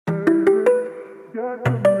I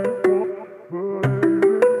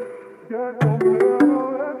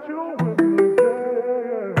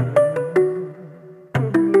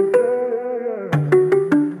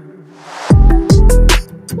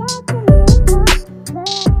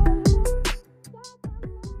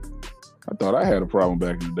thought I had a problem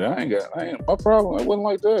back in the day. My problem. It wasn't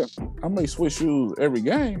like that. I may switch shoes every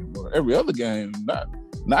game or every other game,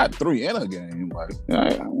 not 3 in a game. Like,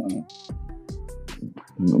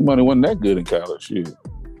 the money wasn't that good in college. Shit.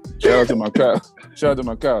 Shout out to my college. Shout out to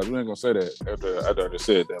my college. We ain't gonna say that after I just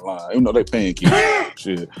said that line. Even though they paying kids.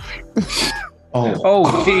 Shit.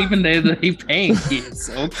 Even they paying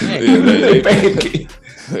kids. Okay. Yeah,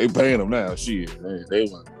 they paying them now. Shit. They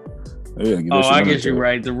want. I guess you're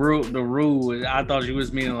right. The rule. I thought you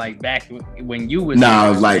was meaning like back when you was.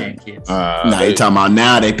 Like kids. They talking about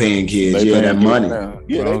now they paying kids. They that money. Now.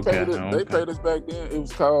 Yeah, they paid us back then. It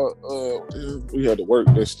was called. We had to work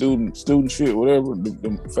that student shit, whatever.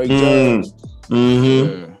 Them fake jobs.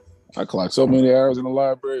 Mm-hmm. Yeah. I clocked so many hours in the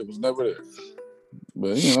library. It was never there.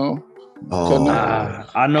 But you know.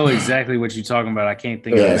 I know exactly what you're talking about. I can't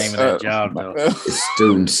think of the name of that job though. It's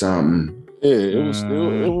student something. Yeah,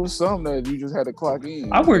 it was something that you just had to clock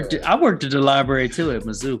in. I worked at the library too at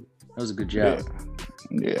Mizzou. That was a good job.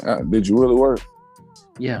 Yeah. Did you really work?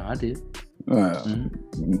 Yeah, I did.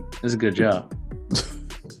 It was a good job.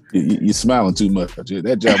 You're smiling too much.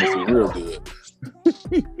 That job was real good.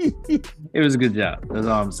 It was a good job. That's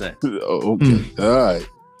all I'm saying. Oh, okay. All right.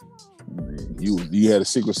 You had a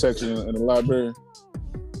secret section in the library?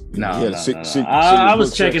 No. I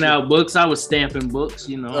was checking out books. I was stamping books.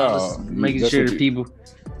 You know, I was making sure that people.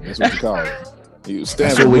 That's what you call it.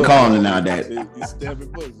 That's what we calling it nowadays. You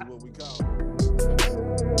stamping books is what we call it.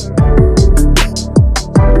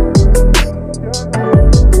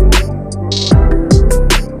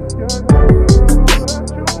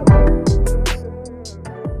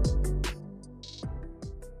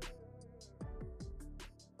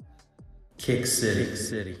 Kick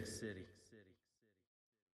City.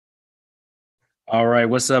 All right,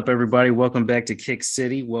 what's up, everybody? Welcome back to Kick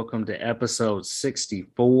City. Welcome to episode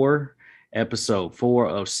 64, episode 4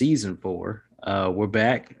 of season 4. We're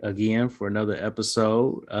back again for another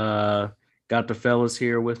episode. Got the fellas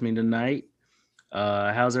here with me tonight.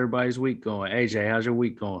 How's everybody's week going? AJ, how's your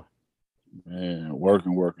week going? Man,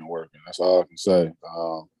 working. That's all I can say.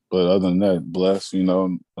 But other than that, blessed, you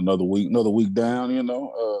know, another week down, you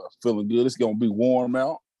know, feeling good. It's going to be warm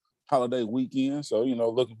out, holiday weekend. So, you know,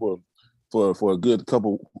 looking for a good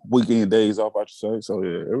couple weekend days off, I should say. So,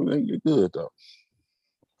 yeah, everything is good, though.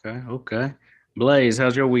 Okay. Blaze,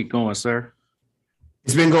 how's your week going, sir?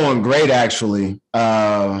 It's been going great, actually.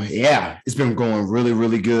 It's been going really,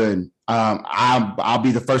 really good. I'll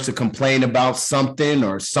be the first to complain about something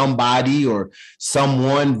or somebody or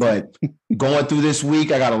someone, but going through this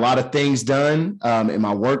week, I got a lot of things done in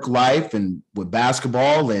my work life and with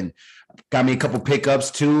basketball, and got me a couple pickups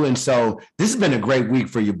too. And so this has been a great week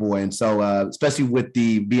for your boy. And so especially with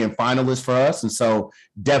the being finalists for us. And so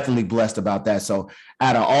definitely blessed about that. So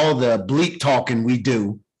out of all the bleak talking we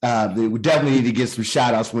do, we definitely need to get some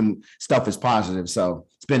shout outs when stuff is positive. So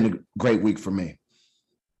it's been a great week for me.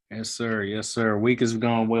 Yes, sir. Week has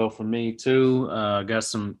gone well for me too. Got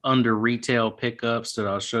some under retail pickups that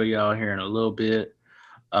I'll show y'all here in a little bit.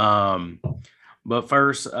 But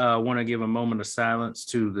first, I want to give a moment of silence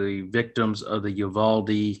to the victims of the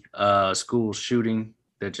Uvalde school shooting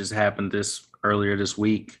that just happened earlier this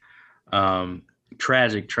week.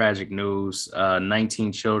 Tragic news.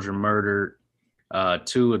 19 children murdered,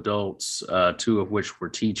 2 adults, 2 of which were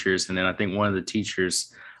teachers. And then I think one of the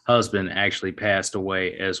teachers' husband actually passed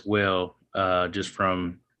away as well, just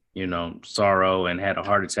from, you know, sorrow, and had a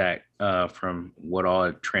heart attack from what all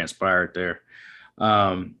had transpired there.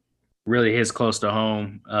 Really hits close to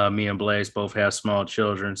home. Me and Blaze both have small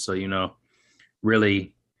children. So, you know,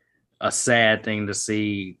 really a sad thing to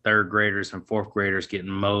see 3rd graders and 4th graders getting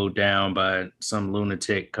mowed down by some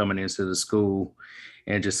lunatic coming into the school.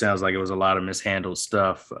 And it just sounds like it was a lot of mishandled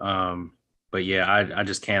stuff. But yeah, I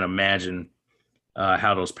just can't imagine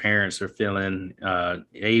how those parents are feeling.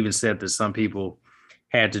 They even said that some people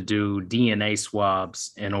had to do DNA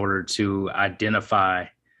swabs in order to identify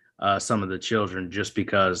some of the children, just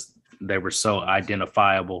because they were so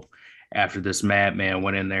identifiable after this madman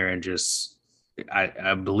went in there and just,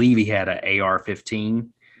 I believe he had an AR-15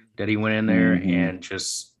 that he went in there and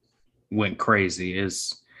just went crazy.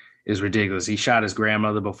 Is ridiculous. He shot his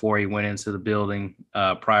grandmother before he went into the building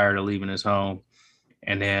prior to leaving his home,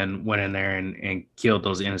 and then went in there and killed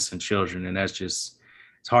those innocent children. And that's just,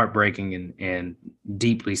 it's heartbreaking and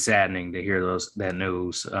deeply saddening to hear that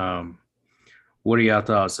news. What are y'all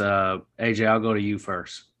thoughts? AJ, I'll go to you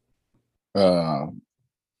first. Uh,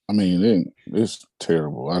 I mean, it's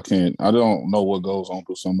terrible. I don't know what goes on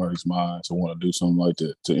through somebody's mind to want to do something like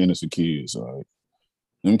that to innocent kids. Like,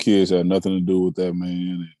 them kids had nothing to do with that man.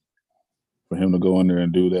 And for him to go in there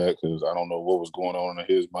and do that, because I don't know what was going on in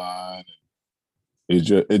his mind.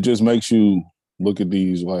 It just makes you look at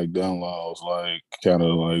these like gun laws, like kind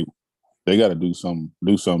of like they got to do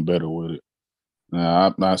something better with it. Now,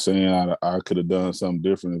 I'm not saying I could have done something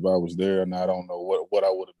different if I was there, and I don't know what I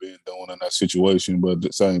would have been doing in that situation. But at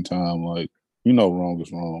the same time, like, wrong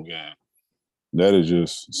is wrong, and that is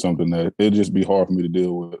just something that it'd just be hard for me to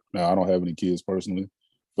deal with. Now, I don't have any kids personally,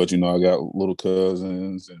 but I got little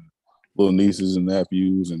cousins and little nieces and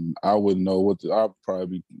nephews, and I wouldn't know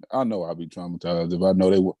I know I'd be traumatized if I know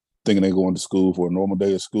they were thinking they going to school for a normal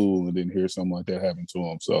day of school and then hear something like that happen to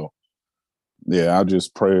them. So yeah, I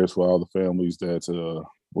just prayers for all the families that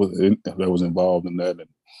was involved in that, and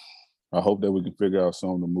I hope that we can figure out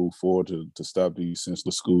something to move forward to stop these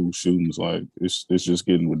senseless school shootings. Like, it's just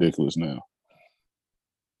getting ridiculous now.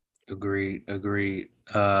 Agreed.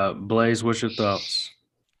 Blaze, what's your thoughts?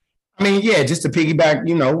 I mean, yeah, just to piggyback,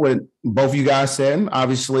 what both of you guys said,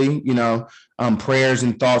 obviously, prayers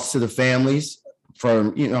and thoughts to the families for,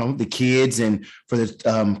 the kids and for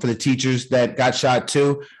the teachers that got shot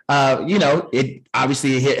too. It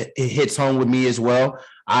obviously it hits home with me as well.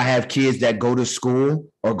 I have kids that go to school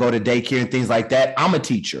or go to daycare and things like that. I'm a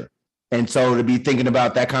teacher. And so to be thinking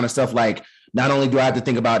about that kind of stuff, like not only do I have to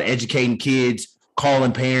think about educating kids,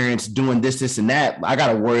 calling parents, doing this, and that, I got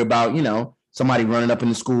to worry about, somebody running up in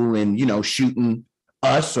the school and, shooting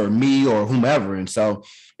us or me or whomever. And so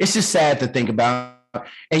it's just sad to think about. And,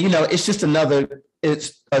 it's just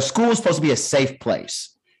it's a school is supposed to be a safe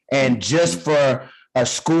place. And just for a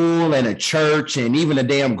school and a church and even a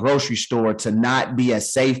damn grocery store to not be a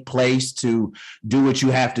safe place to do what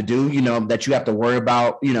you have to do, that you have to worry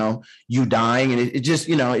about, you dying. And it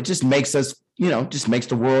just makes us, just makes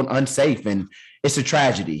the world unsafe. And it's a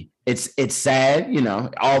tragedy. It's sad,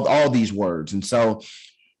 all these words. And so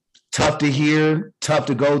tough to hear, tough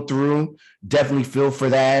to go through. Definitely feel for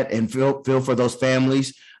that and feel for those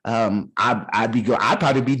families. I'd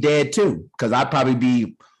probably be dead too, because I'd probably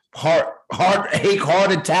be heart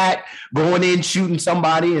attack, going in, shooting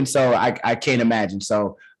somebody. And so I can't imagine.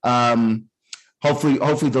 So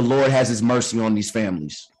hopefully the Lord has his mercy on these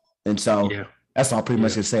families. And so that's all pretty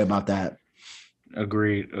much to say about that.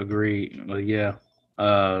 Agreed. Well, yeah.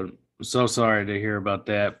 So sorry to hear about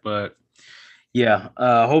that, but yeah,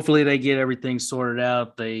 hopefully they get everything sorted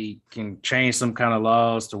out. They can change some kind of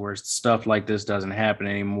laws to where stuff like this doesn't happen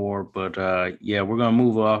anymore. But yeah, we're gonna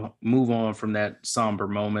move on from that somber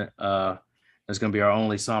moment. That's gonna be our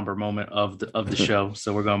only somber moment of the show.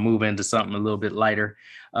 So we're gonna move into something a little bit lighter.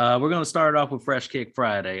 We're gonna start off with Fresh Kick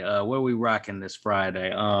Friday. What are we rocking this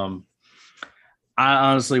Friday? I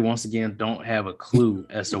honestly, once again, don't have a clue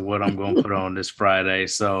as to what I'm going to put on this Friday.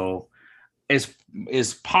 So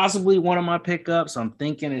it's possibly one of my pickups. I'm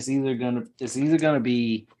thinking it's either gonna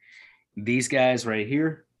be these guys right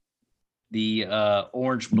here, the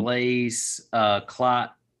Orange Blaze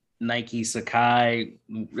Clot Nike Sakai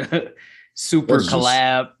super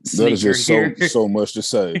collab sneaker. That is just so much to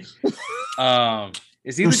say.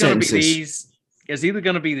 It's either going to be these. It's either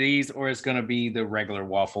going to be these or it's going to be the regular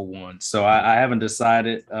waffle ones. So I haven't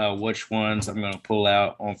decided which ones I'm going to pull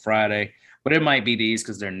out on Friday, but it might be these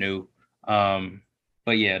because they're new.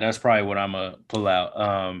 But yeah, that's probably what I'm going to pull out.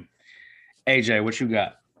 AJ, what you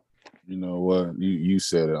got? You know what? You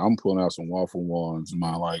said it. I'm pulling out some waffle ones,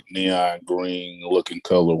 my like neon green looking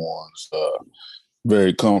color ones.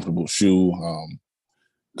 Very comfortable shoe.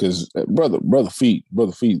 Because brother feet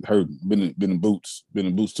hurt. Been in boots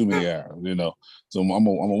too many hours. So I'm gonna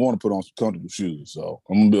want to put on some comfortable shoes. So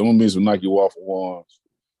I'm gonna be some Nike waffle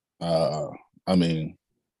ones. I mean,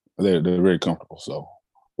 they're very comfortable. So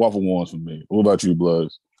waffle ones for me. What about you,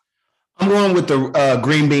 Bloods? I'm going with the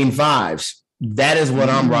Green Bean Fives. That is what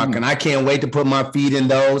I'm rocking. I can't wait to put my feet in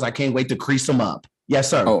those. I can't wait to crease them up. Yes,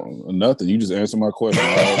 sir. Oh, nothing. You just answered my question.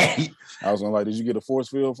 I was like, did you get a force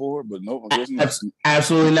field for it? But no,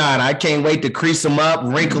 absolutely not. I can't wait to crease them up,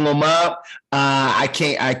 wrinkle them up. I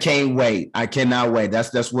can't wait. I cannot wait.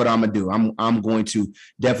 That's what I'm gonna do. I'm going to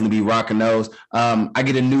definitely be rocking those. I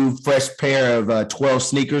get a new fresh pair of 12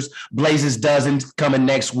 sneakers. Blazes Dozen coming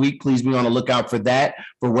next week. Please be on the lookout for that,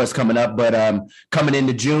 for what's coming up. But coming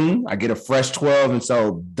into June, I get a fresh 12, and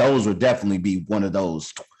so those will definitely be one of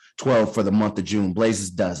those 12 for the month of June.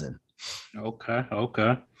 Blazes Dozen. Okay.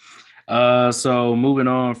 So moving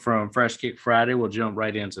on from Fresh Kick Friday, we'll jump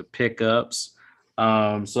right into pickups.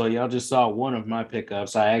 So y'all just saw one of my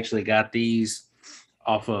pickups. I actually got these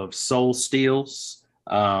off of Soul Steals,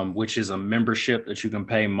 which is a membership that you can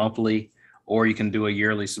pay monthly, or you can do a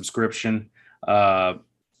yearly subscription.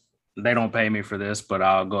 They don't pay me for this, but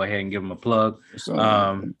I'll go ahead and give them a plug.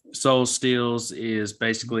 Soul Steals is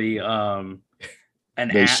basically an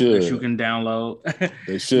app that you can download.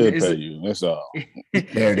 They should pay you. That's all.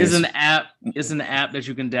 There it is. It's an app that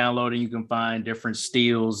you can download, and you can find different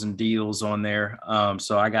steals and deals on there.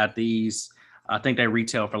 So I got these. I think they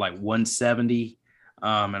retail for like $170.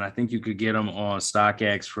 And I think you could get them on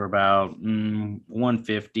StockX for about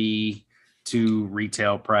 $150 to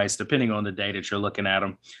retail price, depending on the day that you're looking at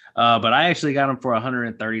them. But I actually got them for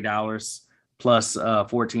 $130 plus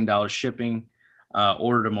 $14 shipping.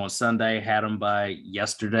 Ordered them on Sunday, had them by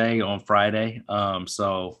yesterday on Friday.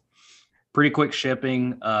 So pretty quick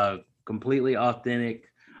shipping, completely authentic.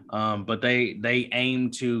 But they aim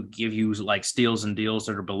to give you like steals and deals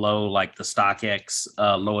that are below like the StockX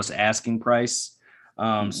lowest asking price.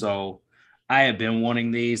 So I have been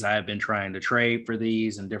wanting these. I have been trying to trade for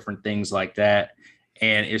these and different things like that.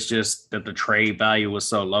 And it's just that the trade value was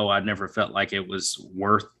so low. I never felt like it was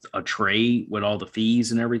worth a trade with all the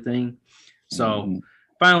fees and everything. So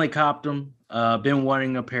finally copped them. Been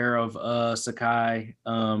wanting a pair of Sakai,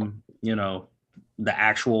 the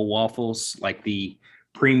actual waffles, like the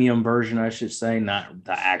premium version, I should say, not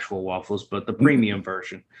the actual waffles, but the premium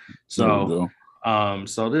version. So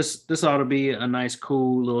so this ought to be a nice,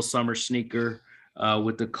 cool little summer sneaker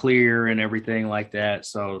with the clear and everything like that.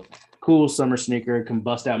 So cool summer sneaker. Can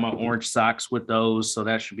bust out my orange socks with those, so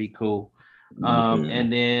that should be cool.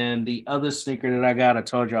 And then the other sneaker that I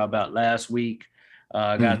told y'all about last week.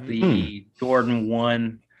 I got the Jordan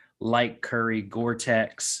 1 Light Curry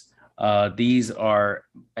Gore-Tex. These are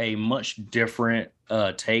a much different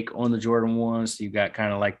take on the Jordan 1s. You got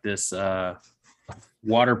kind of like this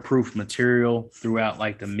waterproof material throughout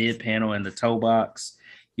like the mid panel and the toe box.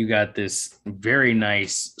 You got this very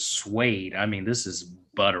nice suede. I mean, this is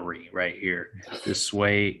buttery right here, this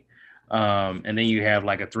suede. And then you have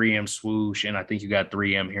like a 3M swoosh, and I think you got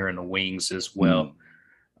 3M here in the wings as well.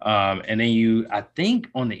 And then I think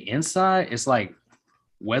on the inside, it's like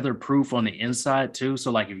weatherproof on the inside too.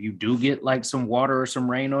 So like if you do get like some water or some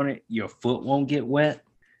rain on it, your foot won't get wet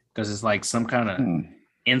because it's like some kind of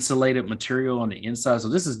insulated material on the inside. So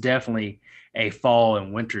this is definitely a fall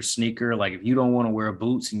and winter sneaker. Like if you don't want to wear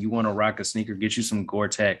boots and you want to rock a sneaker, get you some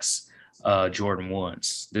Gore-Tex Jordan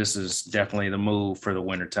 1s. This is definitely the move for the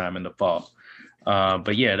wintertime and the fall.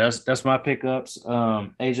 But yeah, that's my pickups.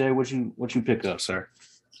 AJ, what you pick up, sir?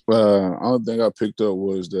 Only thing I picked up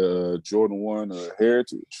was the Jordan 1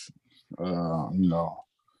 Heritage.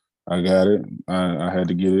 I got it. I had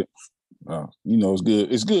to get it. It's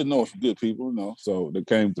good. It's good knowing some good people, so they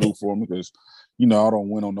came through for me because, I don't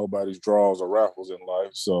win on nobody's draws or raffles in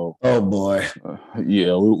life. So, oh boy,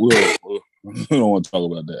 yeah, we don't want to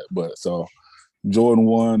talk about that. But so Jordan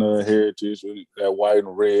 1 Heritage, that white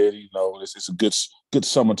and red, it's a good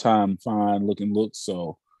summertime fine looking look.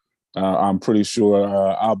 So I'm pretty sure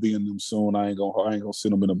I'll be in them soon. I ain't gonna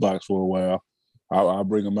send them in the box for a while. I'll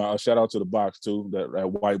bring them out. Shout out to the box too.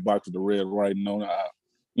 That white box with the red writing on it.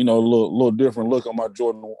 A little different look on my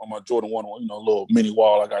Jordan 1. A little mini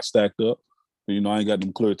wall I got stacked up. I ain't got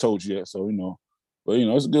them clear toes yet. So but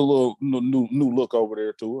it's a good little new look over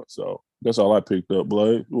there to it. So that's all I picked up.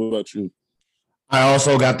 Blade, what about you? I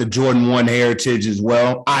also got the Jordan 1 Heritage as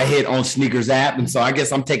well. I hit on Sneakers app, and so I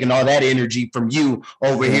guess I'm taking all that energy from you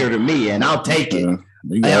over here to me, and I'll take it.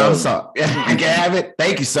 I'm sorry. I can have it.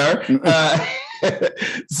 Thank you, sir.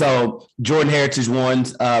 So Jordan Heritage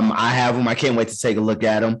 1s, I have them. I can't wait to take a look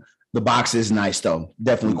at them. The box is nice, though.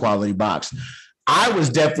 Definitely quality box. I was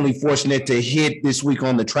definitely fortunate to hit this week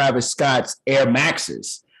on the Travis Scott's Air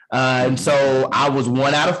Maxes. And so I was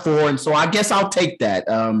 1 out of 4. And so I guess I'll take that.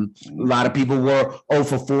 A lot of people were 0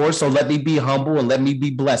 for 4. So let me be humble and let me be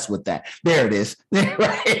blessed with that. There it is.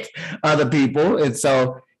 Right? Other people. And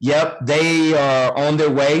so, yep, they are on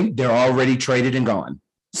their way. They're already traded and gone.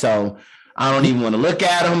 So I don't even want to look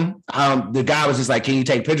at them. The guy was just like, can you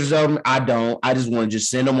take pictures of them? I don't. I just want to just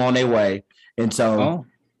send them on their way. And so,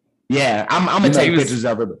 yeah, I'm going to take pictures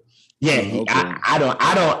of it. Yeah, okay.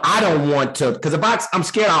 I don't want to, because the box, I'm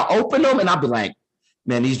scared I'll open them and I'll be like,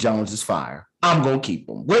 man, these Jones is fire. I'm gonna keep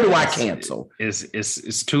them. Where do I cancel?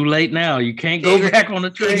 It's too late now. You can't go back on the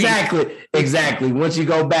trade. Exactly. Once you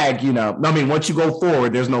go back, once you go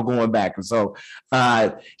forward, there's no going back. And so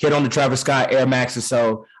hit on the Travis Scott Air Maxes.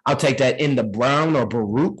 So I'll take that in the brown or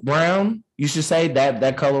Baroque brown. You should say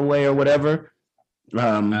that colorway or whatever.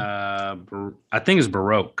 I think it's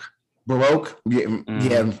Baroque. Baroque,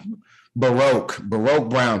 yeah. Baroque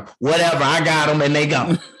brown, whatever. I got them and they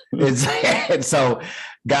go. It's and so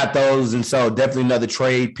got those, and so definitely another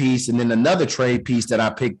trade piece. And then another trade piece that I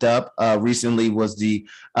picked up recently was the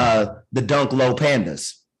Dunk Low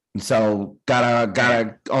Pandas. And so got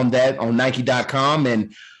on that on Nike.com,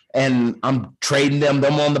 and I'm trading them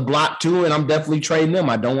on the block too, and I'm definitely trading them.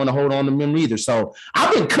 I don't want to hold on to them either. So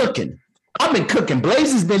I've been cooking.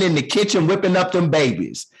 Blaze has been in the kitchen whipping up them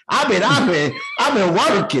babies. I've been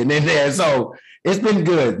working in there. So it's been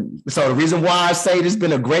good. So the reason why I say it's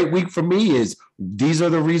been a great week for me is these are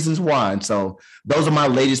the reasons why. And so those are my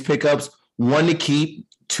latest pickups. 1 to keep,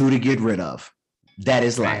 2 to get rid of. That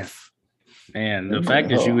is life. Man, the fact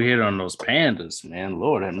that you hit on those pandas, man,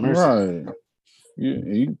 Lord have mercy. Right.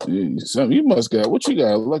 You must got what you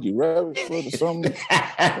got, a lucky rabbit foot or something.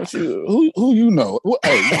 Who you know?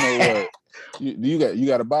 Hey, you know what? You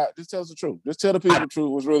got a bot? Just tell us the truth. Just tell the people the truth.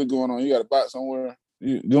 What's really going on? You got a bot somewhere?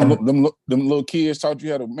 Them little kids taught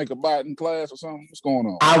you how to make a bot in class or something? What's going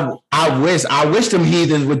on? I wish them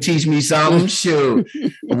heathens would teach me something. Shoot,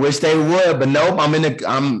 I wish they would, but nope. I'm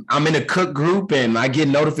in a cook group and I get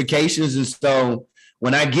notifications, and so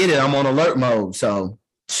when I get it, I'm on alert mode. So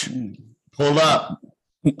pull up.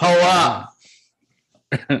 All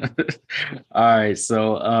right,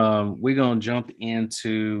 so we're gonna jump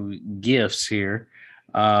into gifts here.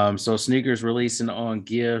 So sneakers releasing on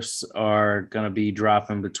gifts are gonna be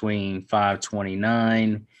dropping between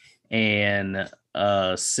 $529 and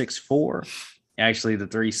 $6.4. Actually, the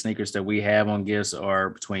 3 sneakers that we have on gifts are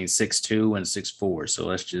between $6.2 and $6.4. So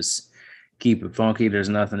let's just keep it funky. There's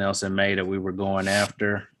nothing else in May that we were going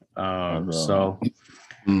after.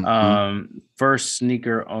 First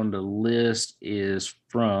sneaker on the list is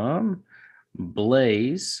from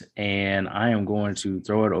Blaze, and I am going to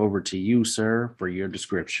throw it over to you, sir, for your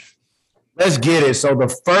description. Let's get it. So the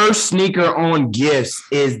first sneaker on gifts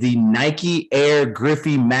is the Nike Air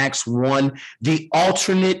Griffey Max 1, the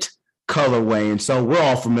alternate colorway. And so we're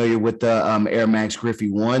all familiar with the Air Max Griffey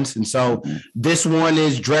 1s. And so this one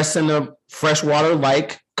is dressed in a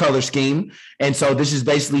freshwater-like color scheme. And so this is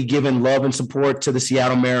basically giving love and support to the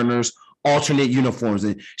Seattle Mariners alternate uniforms.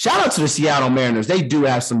 And shout out to the Seattle Mariners. They do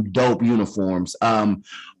have some dope uniforms.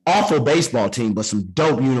 Awful baseball team, but some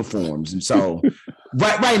dope uniforms. And so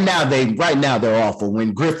right now they're awful.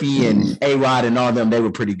 When Griffey and A-Rod and all of them, they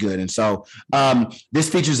were pretty good. And so this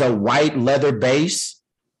features a white leather base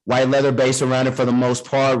around it for the most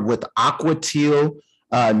part with aqua teal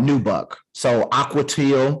nubuck. So aqua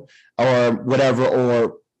teal or whatever,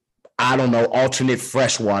 or I don't know, alternate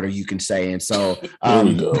freshwater, you can say. And so, yeah,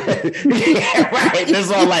 right. This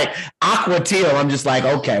is all like aqua teal. I'm just like,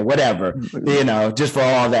 okay, whatever, just for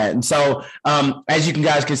all that. And so, as you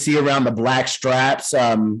guys can see around the black straps,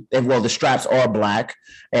 the straps are black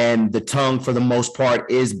and the tongue for the most part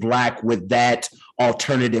is black with that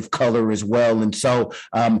alternative color as well. And so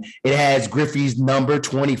it has Griffey's number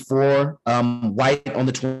 24 white on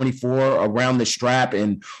the 24 around the strap.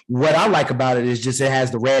 And what I like about it is just it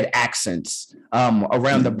has the red accents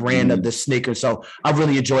around the brand of the sneaker. So I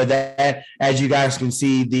really enjoy that. As you guys can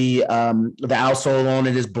see, the outsole on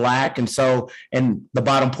it is black. And the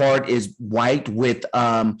bottom part is white with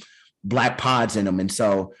black pods in them. And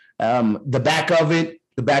so the back of it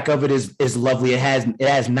is lovely. It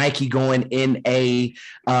has Nike going in a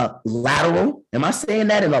lateral. Am I saying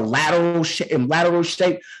that in a lateral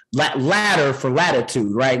shape? Ladder for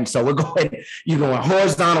latitude, right? And so you're going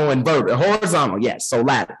horizontal and vertical. Horizontal, yes. So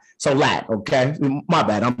lat. Okay. My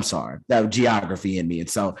bad. I'm sorry. That was geography in me. And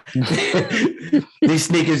so these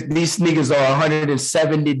sneakers are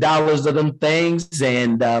 $170 of them things.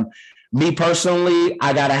 And me personally,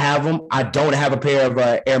 I gotta have them. I don't have a pair of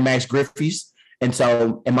Air Max Griffeys. And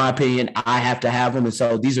so, in my opinion, I have to have them. And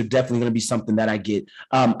so these are definitely going to be something that I get.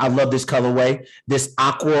 I love this colorway, this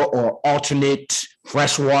aqua or alternate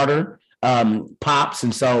freshwater pops.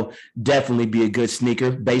 And so definitely be a good sneaker.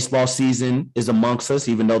 Baseball season is amongst us,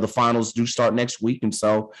 even though the finals do start next week. And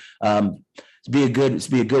so it's be a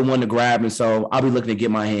good one to grab. And so I'll be looking to get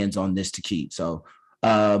my hands on this to keep. So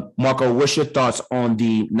Marco, what's your thoughts on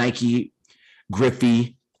the Nike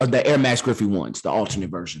Griffey, or the Air Max Griffey ones, the alternate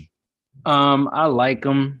version? I like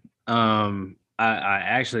them. I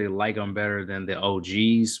actually like them better than the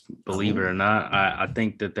OGs, believe it or not. I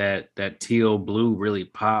think that teal blue really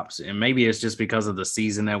pops, and maybe it's just because of the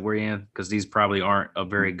season that we're in, because these probably aren't a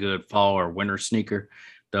very good fall or winter sneaker.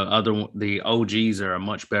 The OGs are a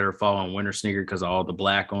much better fall and winter sneaker because of all the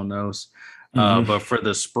black on those. But for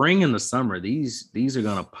the spring and the summer, these are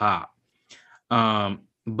gonna pop.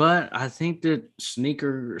 But I think that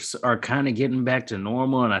sneakers are kind of getting back to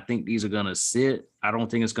normal, and I think these are going to sit. I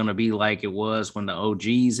don't think it's going to be like it was when the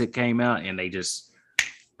OGs came out and they just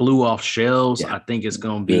blew off shelves. Yeah. I think it's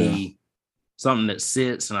going to be something that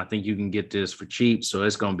sits, and I think you can get this for cheap. So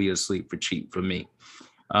it's going to be a sleep for cheap for me.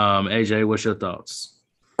 AJ, what's your thoughts?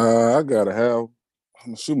 I'm gonna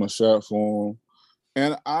shoot my shot for them,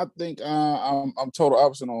 and I think I'm total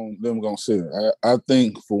opposite on them gonna sit. I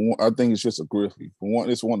think it's just a Griffey. For one,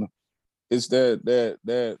 it's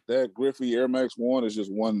that Griffey Air Max 1 is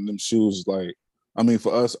just one of them shoes. Like, I mean,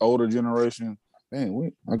 for us older generation,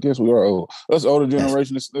 I guess we are old. Us older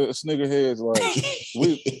generation, sneakerheads, like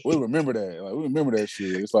we remember that. Like, we remember that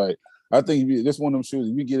shit. It's like, I think this one of them shoes.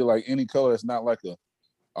 If you get it like any color, it's not like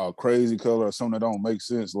a crazy color or something that don't make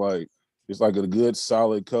sense. Like, it's like a good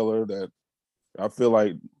solid color that I feel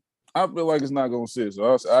like it's not gonna sit.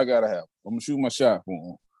 So I gotta have. I'm gonna shoot my shot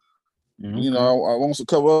for them. Okay. You know, I want a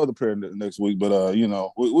couple other pair next week, but you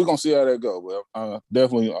know, we're gonna see how that go. But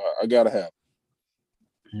definitely, I gotta have.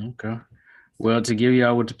 Okay. Well, to give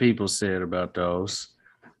y'all what the people said about those,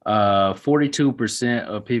 42%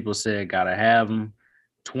 of people said gotta have them.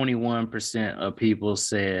 21% of people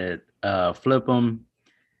said flip them.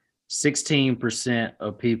 16%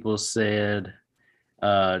 of people said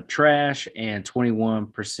trash, and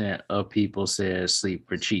 21% of people said sleep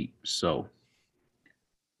for cheap. So,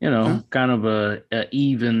 you know, kind of a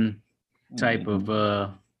even type of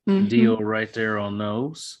deal right there on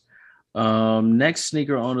those. Next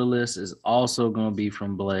sneaker on the list is also going to be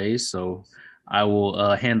from Blaze. So I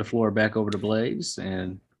will hand the floor back over to Blaze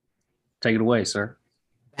and take it away, sir.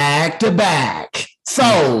 Back to back.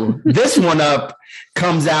 So this one up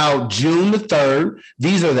comes out June the 3rd.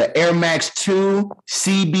 These are the Air Max 2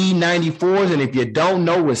 CB 94s. And if you don't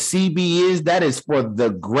know what CB is, that is for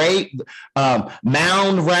the great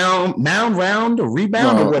mound round or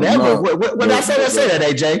rebound or whatever. What did I say? Say that,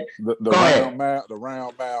 AJ. The round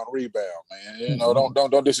mound rebound, man. You know,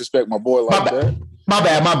 don't disrespect my boy like that. My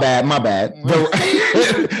bad.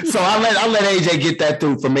 So I'll let AJ get that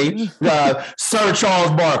through for me. Sir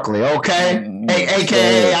Charles Barkley, okay?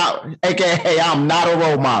 AKA I'm not a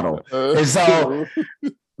role model. And so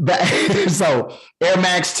Air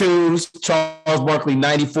Max 2s, Charles Barkley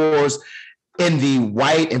 94s in the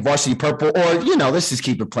white and varsity purple, or, you know, let's just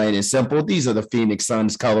keep it plain and simple. These are the Phoenix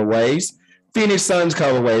Suns colorways.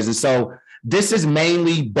 And so this is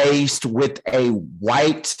mainly based with a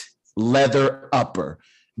white leather upper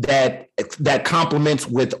that complements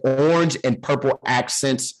with orange and purple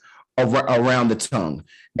accents around the tongue.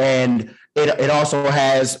 And it also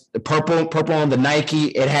has purple on the Nike.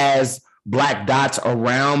 It has black dots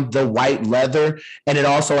around the white leather. And it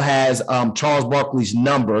also has Charles Barkley's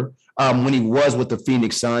number when he was with the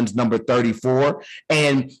Phoenix Suns, number 34.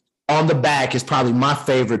 And on the back is probably my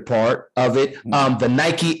favorite part of it. The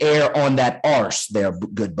Nike Air on that arse there,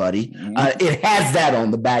 good buddy. It has that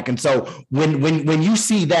on the back. And so when you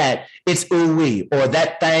see that, it's ooh-wee, or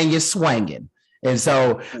that thing is swinging. And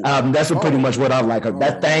so that's pretty much what I like.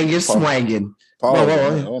 That thing is swinging.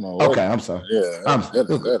 Okay, I'm sorry. Yeah, that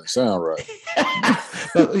doesn't sound right.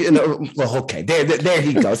 Okay, there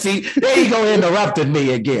he goes. See, there he go, interrupting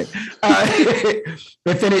me again.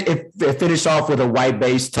 It finished off with a white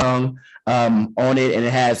base tongue on it, and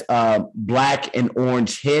it has black and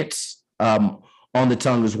orange hits on the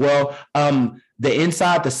tongue as well. The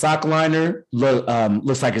inside, the sock liner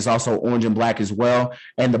looks like it's also orange and black as well,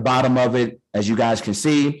 and the bottom of it, as you guys can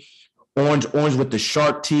see, orange with the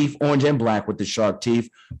shark teeth, orange and black with the shark teeth,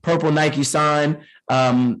 purple Nike sign.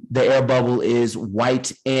 The air bubble is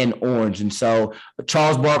white and orange. And so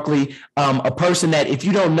Charles Barkley, a person that, if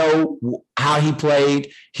you don't know how he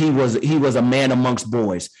played, he was a man amongst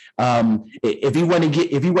boys. If he wasn't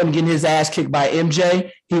getting his ass kicked by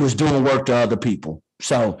MJ, he was doing work to other people.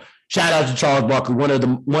 So shout out to Charles Barkley,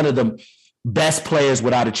 one of the best players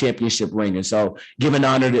without a championship ring. And so giving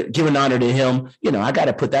honor to him, you know, I got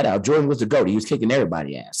to put that out. Jordan was the GOAT. He was kicking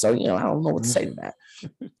everybody's ass. So, you know, I don't know what to say to that.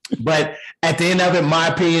 But at the end of it, my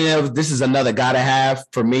opinion of this is another gotta have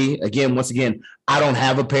for me. Once again, I don't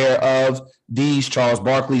have a pair of these Charles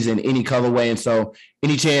Barkleys in any colorway. And so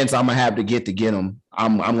any chance I'm going to have to get them,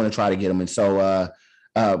 I'm going to try to get them. And so,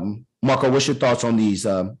 Marco, what's your thoughts on these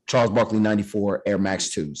Charles Barkley 94 Air Max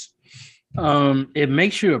 2s? It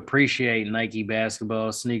makes you appreciate Nike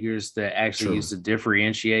basketball sneakers that actually used to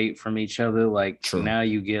differentiate from each other. Like now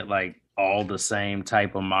you get like all the same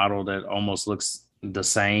type of model that almost looks the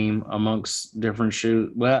same amongst different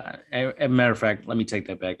shoes. Well, as a matter of fact, let me take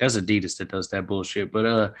that back. That's Adidas that does that bullshit.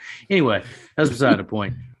 But anyway, that's beside the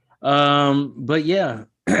point. But yeah,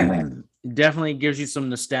 definitely gives you some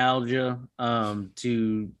nostalgia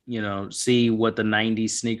to, you know, see what the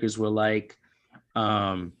 90s sneakers were like.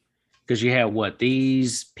 Because you had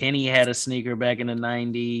these Penny had a sneaker back in the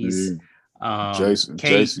 90s. Jason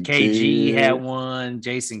KG had Kidd. one,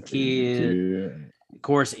 Jason Kidd. Yeah. Of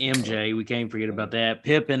course, MJ. We can't forget about that.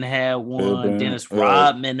 Pippen had one. Pippen, Dennis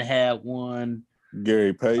Rodman had one.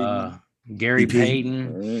 Gary Payton. Gary BP.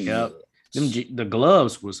 Payton. Yeah. Yep. The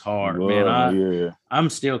gloves was hard, man. Yeah. I'm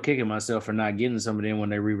still kicking myself for not getting some of them when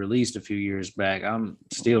they re-released a few years back. I'm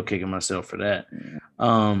still kicking myself for that.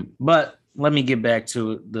 But let me get back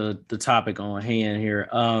to the topic on hand here.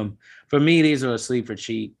 For me, these are a sleeper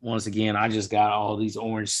cheap. Once again, I just got all these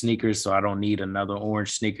orange sneakers, so I don't need another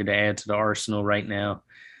orange sneaker to add to the arsenal right now.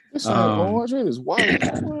 It's not orange. It is white.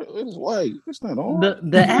 It is white. It's not orange.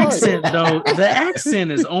 The accent though, the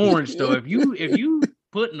accent is orange though. If you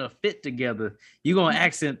putting a fit together, you're gonna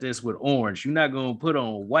accent this with orange. You're not gonna put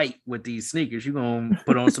on white with these sneakers. You're gonna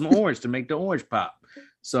put on some orange to make the orange pop.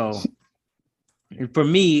 So for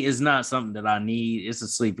me, it's not something that I need. It's a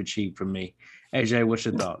sleeper cheap for me. AJ, what's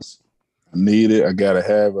your thoughts? I need it. I gotta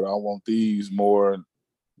have it. I want these more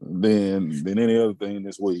than any other thing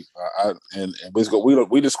this week.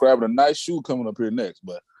 We describing a nice shoe coming up here next,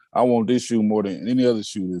 but I want this shoe more than any other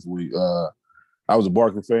shoe this week. I was a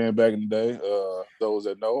Barkley fan back in the day. Those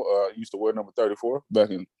that know, used to wear number 34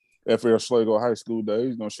 back in F.L. Schlegel high school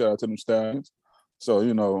days. Shout out to them Stallions. So,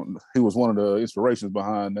 he was one of the inspirations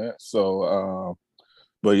behind that. So,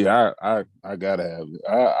 but yeah, I gotta have it.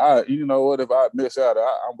 I you know what? If I miss out,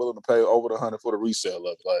 I'm willing to pay over the $100 for the resale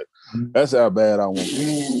of it. Like, that's how bad I want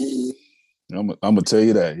it. I'm gonna tell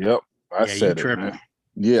you that. Yep, I said it, man.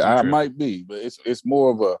 Yeah, I might be, but it's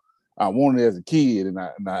more of a I wanted it as a kid, and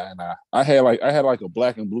I had like a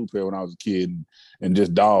black and blue pair when I was a kid, and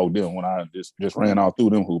just dogged them when I just ran all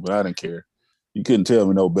through them hoops, but I didn't care. You couldn't tell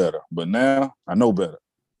me no better. But now I know better.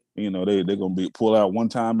 They're gonna be pull out one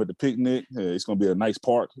time at the picnic. It's gonna be a nice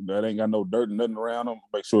park that ain't got no dirt and nothing around them.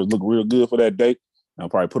 Make sure it look real good for that day. I'll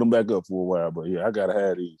probably put them back up for a while. But yeah, I gotta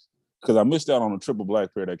have these because I missed out on a triple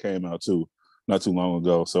black pair that came out too not too long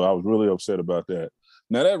ago. So I was really upset about that.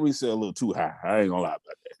 Now that resale a little too high. I ain't gonna lie about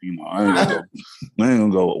that. I ain't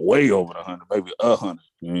gonna go way over the 100, maybe 100.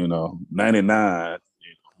 99,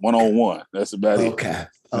 101. That's about it. Okay.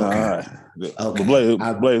 All right. Okay. Blaze,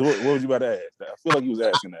 what was you about to ask? I feel like you was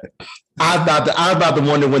asking that. I was about to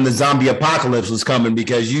wonder when the zombie apocalypse was coming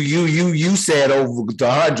because you said over the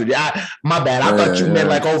 100. My bad. I thought you meant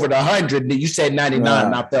like over the 100. You said 99,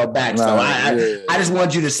 and I fell back. So I just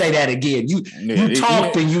want you to say that again. You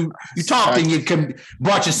talked and you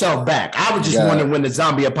brought yourself back. I was just wondering when the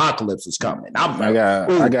zombie apocalypse was coming. I got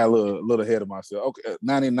a little ahead of myself. Okay,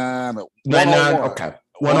 99. 99. Okay.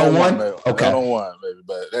 101? Okay. 101, baby,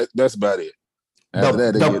 but that's about it.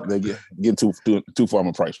 After that, they get too far in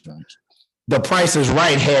my price range. The Price is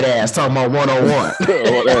Right head ass talking about 101.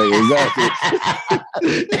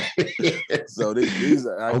 Exactly. So these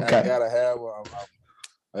I gotta have them.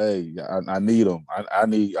 I need them. I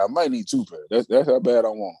might need two pairs. That's how bad I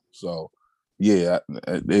want. So yeah,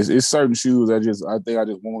 it's certain shoes I think I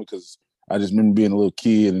just want because I just remember being a little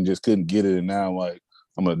kid and just couldn't get it, and now I'm like.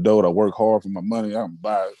 I'm an adult. I work hard for my money. I can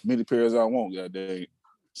buy as many pairs as I want that day.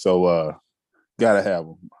 So, gotta have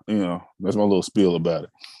them. That's my little spiel about it.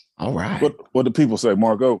 All right. What do people say,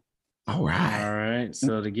 Marco? All right.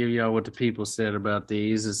 So to give y'all what the people said about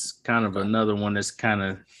these, is kind of another one that's kind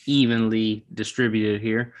of evenly distributed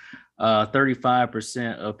here.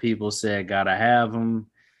 35% of people said gotta have them.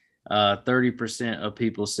 30% of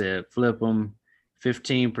people said flip them.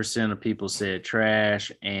 15% of people said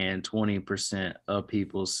trash, and 20% of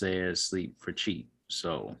people said sleep for cheap.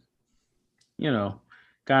 So,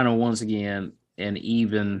 kind of once again, an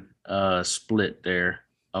even split there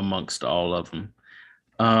amongst all of them.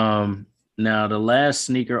 Now, the last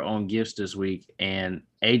sneaker on gifts this week, and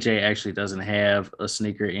AJ actually doesn't have a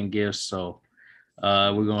sneaker in gifts, so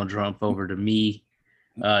we're going to jump over to me.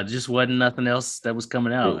 Just wasn't nothing else that was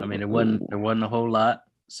coming out. I mean, there wasn't a whole lot,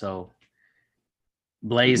 so...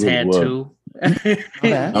 Blaze had two. My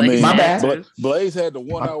bad. Blaze had the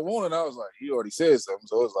one I wanted. I was like, he already said something.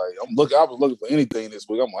 So it's like, I was looking for anything this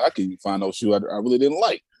week. I'm like, I can't even find no shoe I really didn't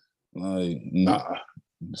like. Nah,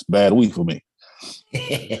 it's a bad week for me.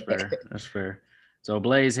 That's fair. So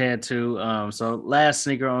Blaze had two. So last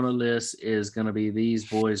sneaker on the list is going to be these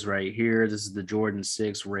boys right here. This is the Jordan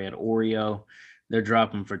 6 Red Oreo. They're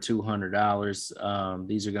dropping for $200.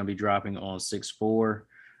 These are going to be dropping on 6/4.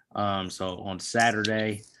 So on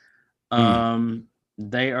Saturday, they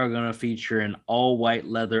are going to feature an all white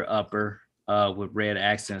leather upper with red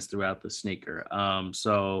accents throughout the sneaker.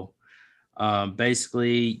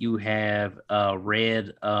 Basically you have a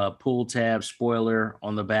red pull tab spoiler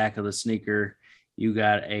on the back of the sneaker. You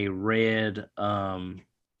got a red tongue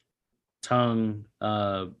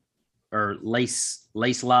or lace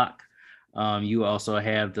lock You also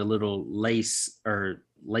have the little lace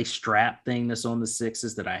strap thing that's on the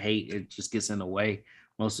sixes that I hate. It just gets in the way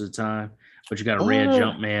most of the time. But you got a red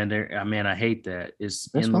jump man there. I mean, I hate that. It's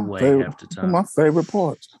That's in the my way favorite. half the That's time. my favorite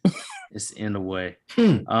parts. It's in the way.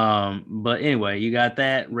 Hmm. But anyway, you got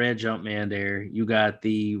that red jump man there. You got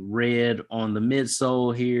the red on the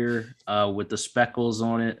midsole here with the speckles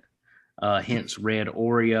on it. Hence red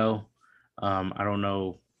Oreo. I don't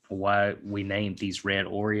know why we named these red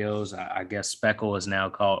Oreos. I guess speckle is now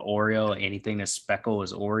called Oreo. Anything that's speckle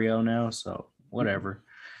is Oreo now. So whatever.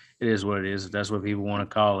 It is what it is. That's what people want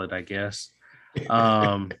to call it, I guess.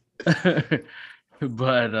 But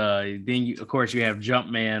then you, of course, you have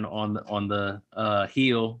Jumpman on the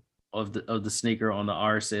heel of the sneaker on the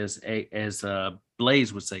arse as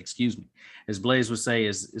Blaze would say. Excuse me, as Blaze would say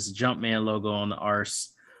is Jumpman logo on the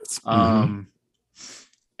arse. And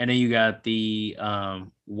then you got the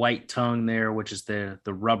white tongue there, which is the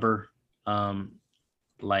rubber,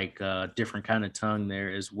 different kind of tongue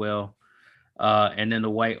there as well. And then the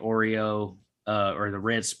white Oreo or the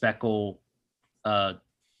red speckle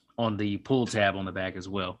on the pull tab on the back as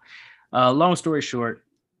well. Long story short,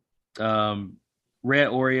 red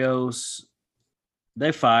Oreos,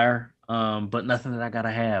 they fire, but nothing that I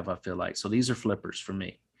gotta have, I feel like. So these are flippers for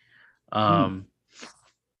me.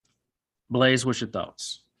 Blaze, what's your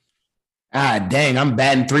thoughts? Dang, I'm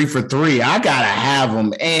batting 3 for 3. I gotta have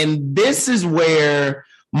them. And this is where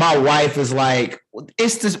my wife is like,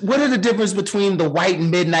 it's this. What are the difference between the white and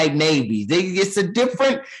midnight navy? It's the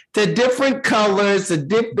different colors.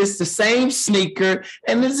 It's the same sneaker.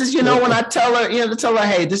 And this is, when I tell her,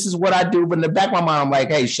 hey, this is what I do. But in the back of my mind, I'm like,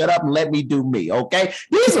 hey, shut up and let me do me. Okay,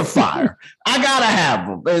 these are fire. I gotta have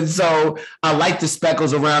them. And so I like the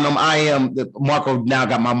speckles around them. Marco now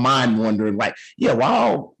got my mind wondering, like, yeah,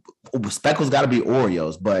 wow, speckles got to be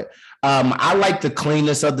Oreos. But I like the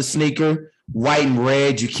cleanness of the sneaker. White and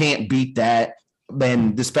red, you can't beat that.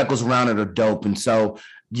 And the speckles around it are dope. And so,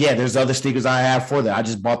 yeah, there's other sneakers I have for that. I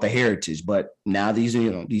just bought the Heritage, but now these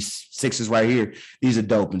are, these sixes right here, these are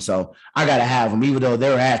dope. And so I got to have them, even though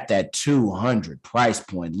they're at that 200 price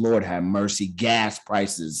point. Lord have mercy, gas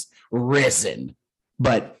prices risen.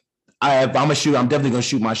 But I'm definitely going to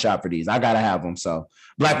shoot my shot for these. I got to have them. So,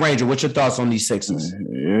 Black Ranger, what's your thoughts on these sixes?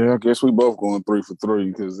 Yeah, I guess we both going 3 for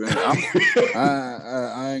 3 because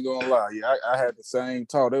I ain't gonna lie. Yeah, I had the same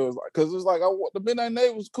thought. It was like, because it's like the Midnight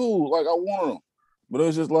Navy was cool. Like I wanted them, but it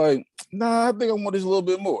was just like, nah, I think I want this a little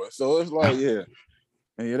bit more. So it's like, yeah,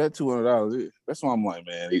 and yeah, that $200. That's why I'm like,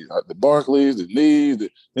 man, the Barclays, the Needs,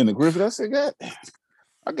 and the Griffith. I said, God,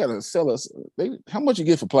 I gotta sell us. How much you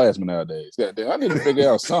get for plasma nowadays? God, I need to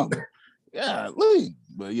figure out something. Yeah,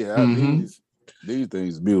 but yeah, these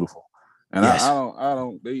things are beautiful. And yes.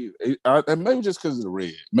 And maybe just because of the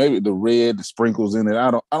red, maybe the red, the sprinkles in it. I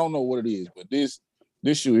don't know what it is, but this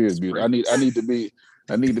shoe here is beautiful. I need to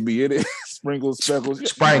be in it. Sprinkles, speckles,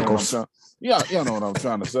 sprinkles. You know what I'm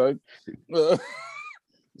trying to say. That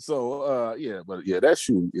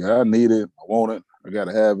shoe, I need it. I want it. I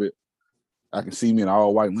gotta have it. I can see me in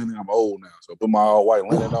all white linen. I'm old now, so put my all white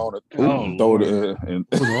linen on it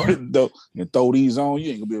and throw these on.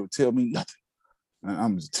 You ain't gonna be able to tell me nothing.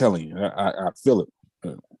 I'm just telling you, I feel it.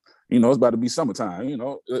 It's about to be summertime.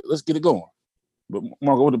 Let's get it going. But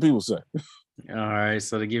Marco, what do people say? All right,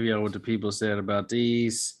 so to give y'all what the people said about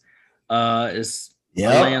these, it's a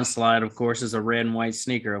landslide. Of course, it's a red and white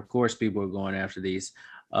sneaker. Of course, people are going after these.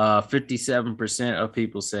 57% of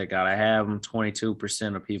people said gotta have them.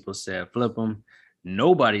 22% of people said flip them.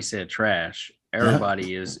 Nobody said trash.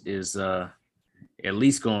 Everybody is at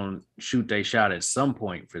least going to shoot their shot at some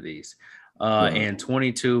point for these. And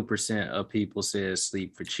 22% of people said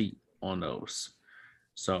sleep for cheap on those.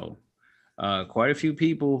 So quite a few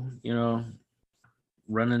people,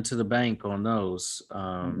 running to the bank on those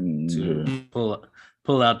to pull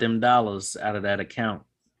out them dollars out of that account.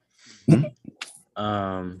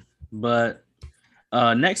 But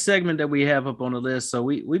next segment that we have up on the list. So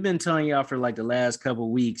we've been telling y'all for like the last couple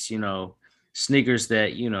of weeks, sneakers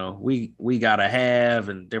that, we gotta have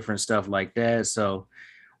and different stuff like that. So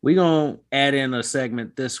we're going to add in a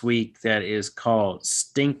segment this week that is called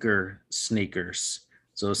Stinker Sneakers.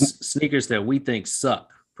 So sneakers that we think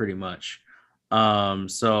suck pretty much.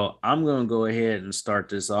 So I'm going to go ahead and start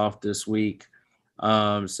this off this week.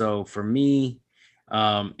 So for me,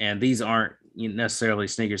 and these aren't necessarily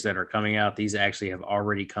sneakers that are coming out. These actually have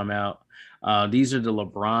already come out. These are the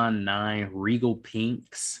LeBron 9 Regal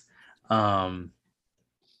Pinks.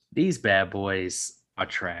 These bad boys are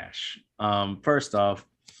trash. First off,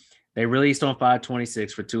 They released on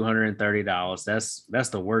 5/26 for $230. That's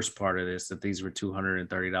the worst part of this, that these were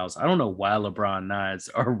 $230. I don't know why LeBron 9s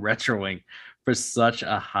are retroing for such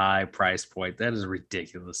a high price point. That is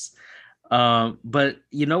ridiculous. But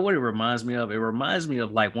you know what it reminds me of? It reminds me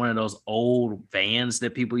of like one of those old vans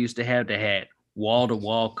that people used to have that had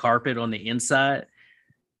wall-to-wall carpet on the inside.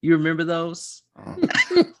 You remember those?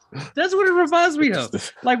 That's what it reminds me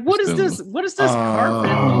of. Like, what is this? What is this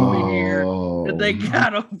carpet over here that they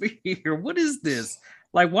got over here? What is this?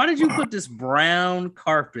 Like, why did you put this brown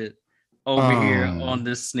carpet over here on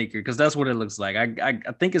this sneaker? Because that's what it looks like.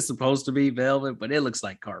 I think it's supposed to be velvet, but it looks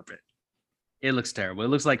like carpet. It looks terrible. It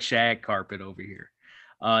looks like shag carpet over here.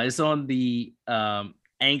 It's on the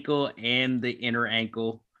ankle and the inner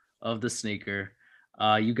ankle of the sneaker.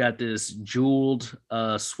 You got this jeweled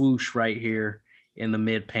swoosh right here in the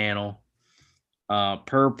mid panel.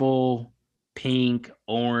 Purple, pink,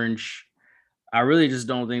 orange. I really just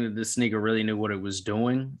don't think that this sneaker really knew what it was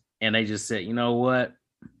doing. And they just said, you know what?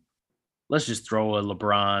 Let's just throw a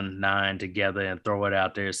LeBron 9 together and throw it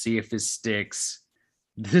out there. See if it sticks.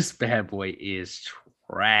 This bad boy is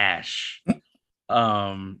trash.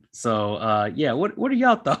 Yeah, what are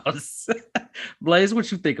y'all thoughts? Blaze,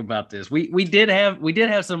 what you think about this? We did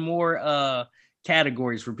have some more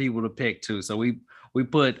categories for people to pick too. So we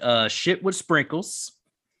put shit with sprinkles.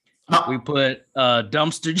 We put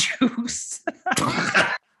dumpster juice.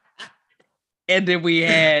 And then we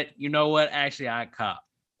had, you know what? Actually, I cop.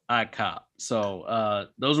 So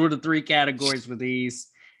those were the three categories for these.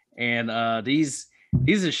 And these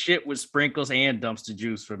are shit with sprinkles and dumpster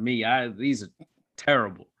juice for me. These are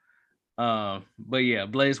terrible. But yeah,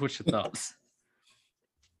 Blaze, what's your thoughts?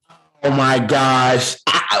 Oh my gosh.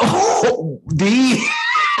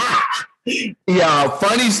 Yeah,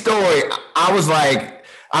 funny story. I was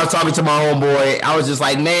talking to my homeboy. I was just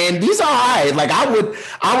like, man, these are all right. Like I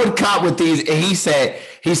would cop with these. And he said,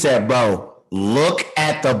 bro, look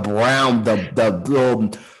at the brown, the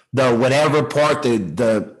whatever part,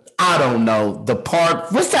 the I don't know, the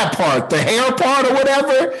part, what's that part? The hair part or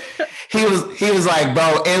whatever? He was like,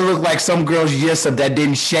 bro, it looked like some girl's Yisra that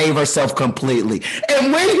didn't shave herself completely.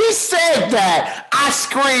 And when he said that, I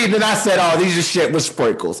screamed and I said, oh, these are shit with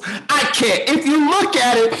sprinkles. I can't. If you look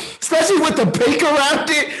at it, especially with the pink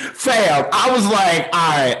around it, fam, I was like,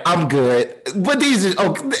 all right, I'm good. But these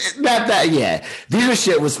are, these are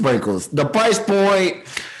shit with sprinkles. The price point,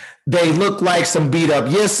 they look like some beat up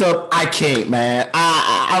Yisra. I can't, man.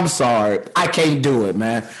 I'm sorry. I can't do it,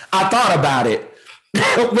 man. I thought about it.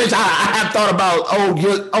 Which I have thought about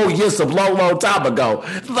Yisra a long time ago.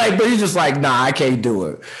 Like, but he's just like, nah, I can't do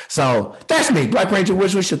it. So that's me. Black Ranger,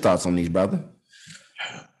 what's your thoughts on these, brother?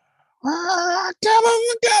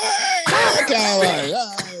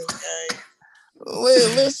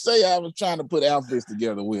 Let's say I was trying to put outfits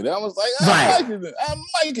together with it. I was like, I might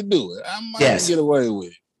can do it. I might get away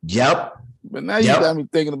with it. Yep. But now you got me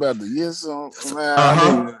thinking about the Yisra.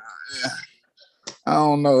 I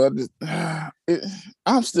don't know.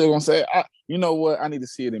 I'm still gonna say, you know what? I need to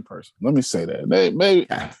see it in person. Let me say that.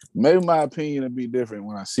 Maybe my opinion will be different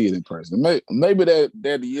when I see it in person. Maybe that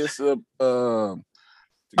Yisra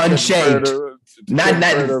unshaved, not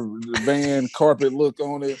the van carpet look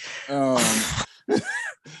on it.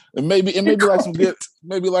 And maybe like some good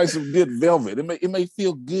velvet. It may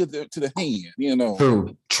feel good to the hand, you know.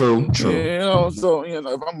 True. You know, so if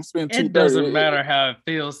I'm gonna spend $230, it doesn't matter how it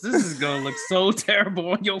feels. This is gonna look so terrible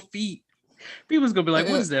on your feet. People's gonna be like,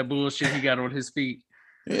 "What is that bullshit he got on his feet?"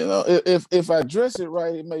 You know, if I dress it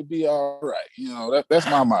right, it may be all right. You know, that's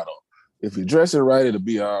my motto. If you dress it right, it'll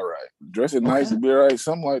be all right. Dress it nice, it'll be all right.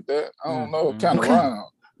 Something like that. I don't know. Kind of rhyme.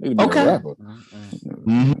 Need to be a rapper.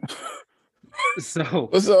 So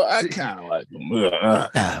I kind of like them.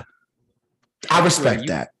 I respect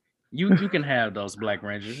that. You can have those, Black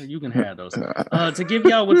Rangers. You can have those. To give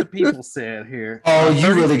y'all what the people said here. Oh,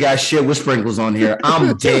 you really got shit with sprinkles on here.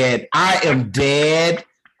 I'm dead. I am dead.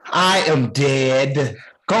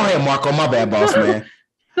 Go ahead, Marco. My bad, boss man.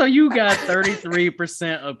 So you got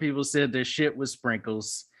 33% of people said their shit with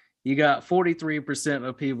sprinkles. You got 43%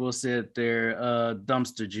 of people said they're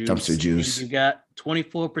dumpster juice. And you got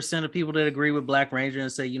 24% of people that agree with Black Ranger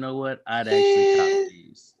and say, you know what, I'd actually cop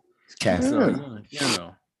these. Okay. So, you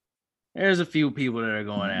know, there's a few people that are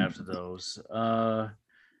going after those.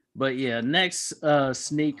 But yeah, next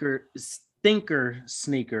sneaker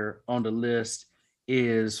on the list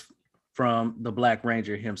is from the Black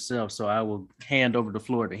Ranger himself. So I will hand over the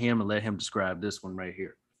floor to him and let him describe this one right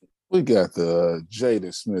here. We got the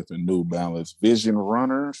Jaden Smith and New Balance Vision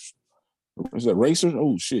Runners. Is that Racers?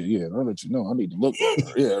 Oh shit, yeah. I'll let you know. I need to look.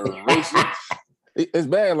 Yeah, Racers. It's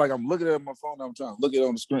bad. Like I'm looking at my phone. I'm trying to look it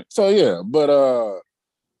on the screen. So yeah, but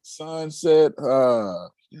Sunset,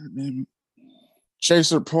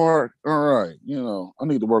 Chaser Park. All right, I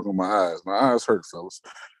need to work on my eyes. My eyes hurt, fellas.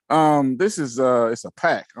 This is it's a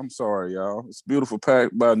pack. I'm sorry, y'all. It's a beautiful pack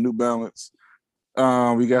by New Balance.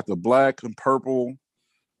 We got the black and purple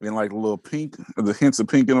and like a little pink, the hints of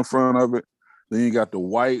pink in the front of it. Then you got the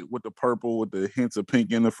white with the purple with the hints of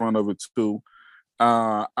pink in the front of it too.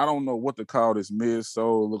 I don't know what to call this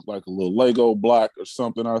midsole. It looks like a little Lego block or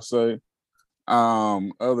something, I say.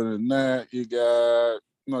 Other than that, you got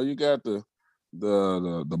the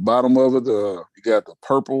bottom of it. You got the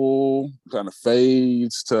purple kind of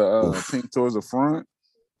fades to pink towards the front,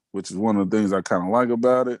 which is one of the things I kind of like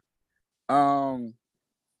about it. I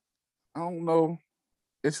don't know.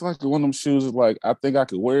 It's like one of them shoes is like I think I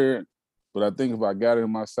could wear it, but I think if I got it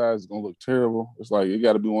in my size, it's gonna look terrible. It's like it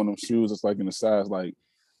got to be one of them shoes that's like in the size like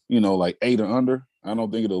 8 or under. I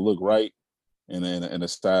don't think it'll look right in a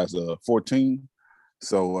size 14.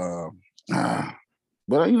 So,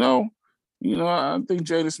 but I think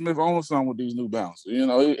Jaden Smith owns something with these New Balances.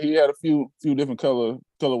 He had a few different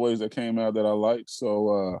colorways that came out that I liked.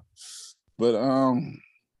 So, but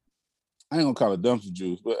I ain't gonna call it dumpster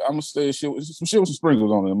juice, but I'm gonna say some shit with some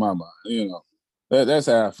sprinkles on it in my mind. That's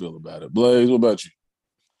how I feel about it. Blaze, what about you?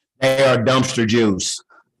 They are dumpster juice.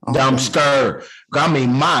 Dumpster. I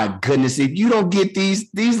mean, my goodness, if you don't get these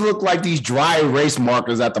look like these dry erase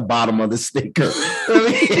markers at the bottom of the sticker.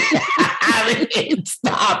 I mean,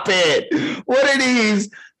 stop it. What are these?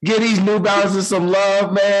 Give these New Balances some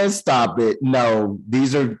love, man. Stop it. No,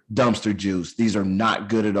 these are dumpster juice. These are not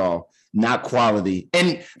good at all. Not quality.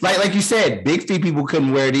 And like you said, big feet people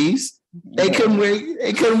couldn't wear these. They couldn't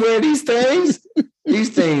wear these things. These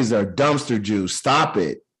things are dumpster juice. Stop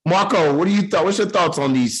it. Marco, what do you thought? What's your thoughts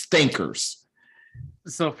on these stinkers?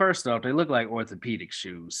 So first off, they look like orthopedic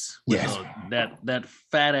shoes. Yes. That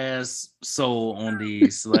fat ass sole on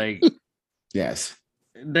these, like yes.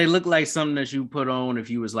 They look like something that you put on if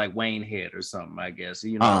you was like Wayne Head or something, I guess.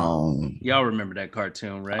 Y'all remember that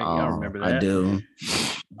cartoon, right? Y'all remember that? I do.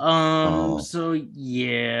 So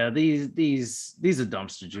yeah, these are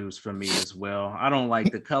dumpster juice for me as well. I don't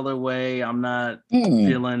like the colorway. I'm not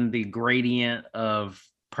feeling the gradient of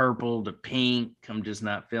purple to pink. I'm just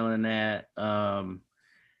not feeling that. They're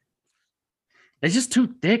just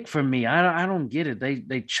too thick for me. I don't get it.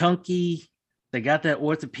 They chunky. They got that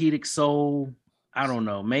orthopedic sole. I don't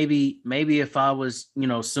know. Maybe if I was,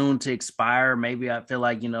 soon to expire, maybe I feel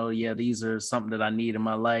like, these are something that I need in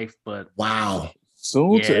my life. But wow.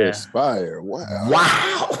 Soon to expire.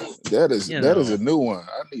 Wow. That is a new one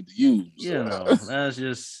I need to use. There's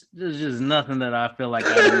just nothing that I feel like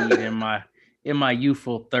I need in my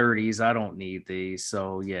youthful 30s. I don't need these.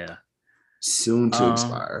 So yeah. Soon to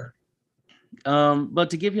expire. But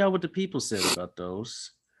to give y'all what the people said about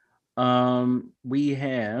those, we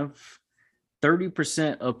have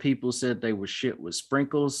 30% of people said they were shit with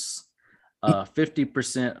sprinkles.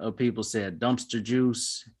 50% of people said dumpster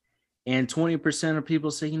juice. And 20% of people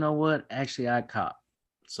say, you know what? Actually, I cop.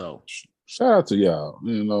 So shout out to y'all.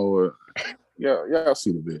 You know what? Y'all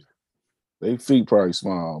see the vision. They feet probably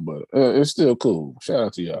small, but it's still cool. Shout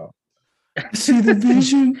out to y'all. See the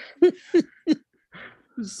vision.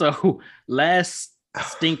 So last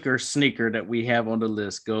stinker sneaker that we have on the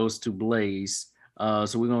list goes to Blaze.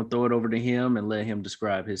 So we're gonna throw it over to him and let him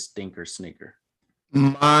describe his stinker sneaker.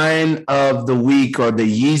 Mine of the week are the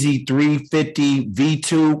Yeezy 350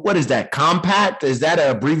 V2. What is that? Compact? Is that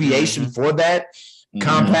an abbreviation for that?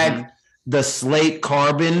 Compact, the slate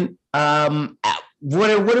carbon.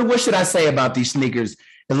 What should I say about these sneakers?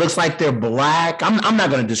 It looks like they're black. I'm not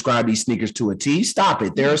going to describe these sneakers to a T. Stop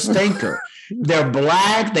it. They're a stinker. They're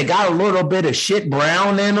black. They got a little bit of shit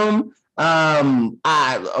brown in them.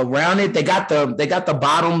 Around it, they got the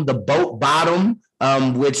bottom, the boat bottom,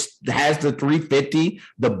 which has the 350,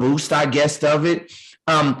 the boost, I guess, of it.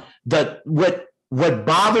 What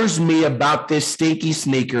bothers me about this stinky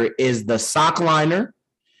sneaker is the sock liner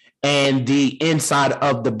and the inside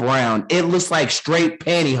of the brown. It looks like straight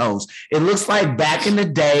pantyhose. It looks like back in the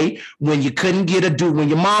day when you couldn't get when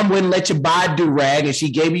your mom wouldn't let you buy a do-rag and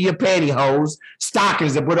she gave you your pantyhose,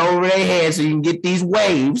 stockings to put over their head so you can get these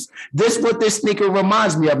waves. This is what this sneaker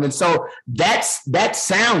reminds me of. And so that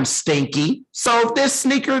sounds stinky. So this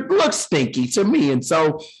sneaker looks stinky to me. And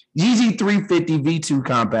so Yeezy 350 V2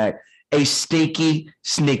 Compact, a stinky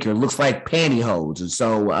sneaker, looks like pantyhose. And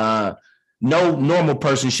so, no normal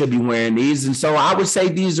person should be wearing these. And so I would say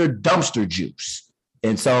these are dumpster juice.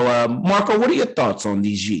 And so, Marco, what are your thoughts on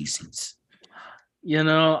these Yeezys? You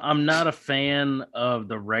know, I'm not a fan of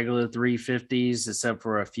the regular 350s, except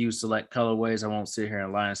for a few select colorways. I won't sit here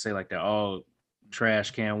and lie and say like they're all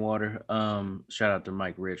trash can water. Shout out to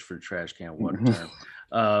Mike Rich for the trash can water term.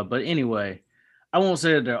 But anyway, I won't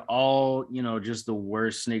say that they're all, just the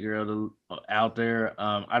worst sneaker out there.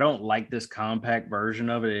 I don't like this compact version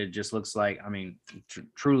of it. It just looks like,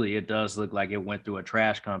 truly, it does look like it went through a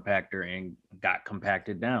trash compactor and got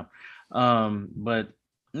compacted down. But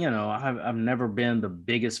I've never been the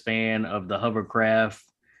biggest fan of the hovercraft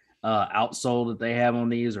outsole that they have on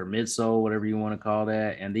these, or midsole, whatever you want to call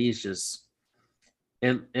that. And these just,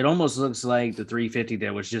 it almost looks like the 350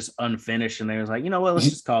 that was just unfinished, and they was like, let's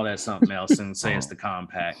just call that something else and say it's the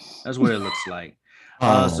compact. That's what it looks like.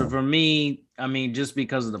 So for me, just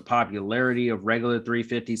because of the popularity of regular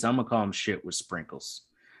 350s, I'm gonna call them shit with sprinkles.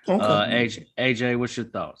 Okay. AJ, what's your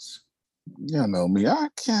thoughts? You know me, I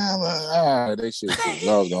kind of they shit.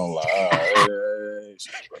 I was gonna lie.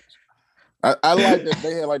 I like that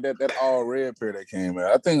they had like that all red pair that came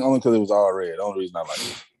out. I think only because it was all red. The only reason I like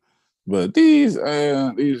it. But these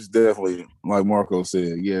definitely, like Marco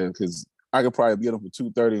said, yeah, because I could probably get them for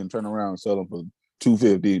 $230 and turn around and sell them for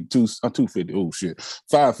 $250. $250. Oh shit,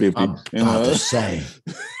 $550. I'm about to say.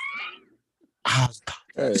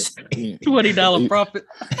 $20 profit.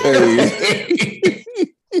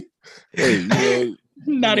 Hey,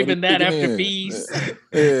 not even that after fees.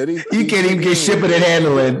 Yeah, you can't even get shipping and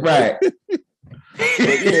handling, right? But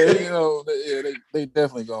yeah, they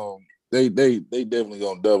definitely gonna. They definitely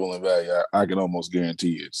gonna double in value. I can almost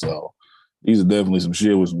guarantee it. So these are definitely some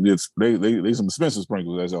shit with some good. They some expensive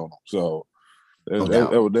sprinkles that's on them. So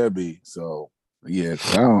that would that be. So yeah,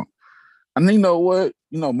 I don't. And you know what?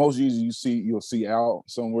 Most Yeezys you'll see out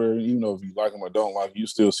somewhere. Even though if you like them or don't like, you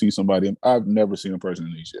still see somebody. I've never seen a person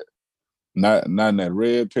in these yet. Not in that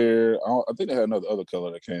red pair. I think they had another other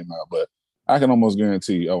color that came out, but I can almost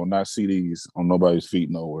guarantee I will not see these on nobody's feet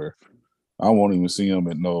nowhere. I won't even see them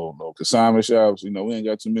at no consignment shops. We ain't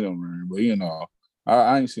got too many of them, but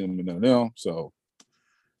I ain't seen them in none of them. So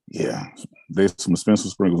yeah, there's some expensive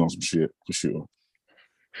sprinkles on some shit for sure.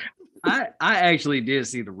 I actually did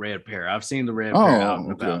see the red pair. I've seen the red pair out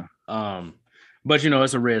and about. But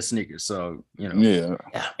it's a red sneaker, so yeah.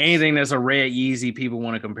 Anything that's a red Yeezy, people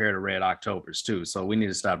want to compare to red Octobers too. So we need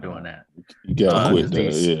to stop doing that. You gotta quit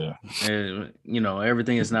that, yeah.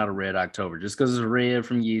 Everything is not a red October. Just because it's a red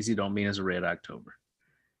from Yeezy, don't mean it's a red October.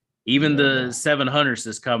 Even the 700s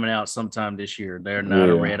that's coming out sometime this year, they're not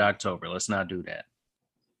a red October. Let's not do that.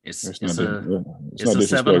 It's a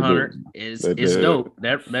 700. It's dope.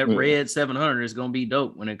 That red 700 is gonna be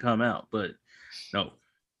dope when it come out, but no.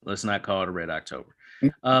 Let's not call it a red October.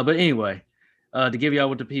 But anyway, to give y'all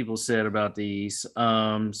what the people said about these.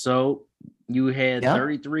 So you had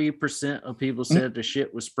 33% of people said the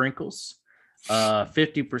shit was sprinkles.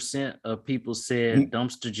 50% of people said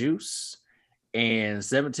dumpster juice. And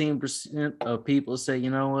 17% of people said, you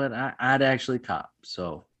know what, I'd actually cop.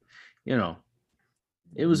 So,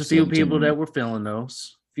 it was a few people that were feeling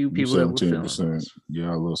those. Few people that were feeling those. Yeah,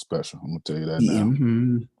 a little special. I'm going to tell you that now.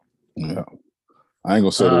 Mm-hmm. Yeah. I ain't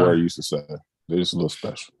gonna say the word I used to say. They're just a little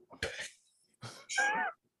special.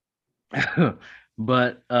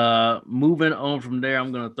 But moving on from there,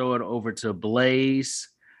 I'm gonna throw it over to Blaze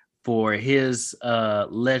for his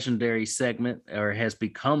legendary segment, or has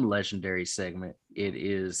become legendary segment. It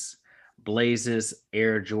is Blaze's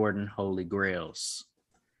Air Jordan Holy Grails.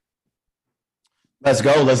 Let's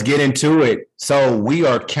go. Let's get into it. So we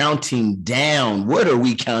are counting down. What are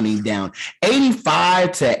we counting down?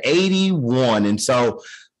 85 to 81. And so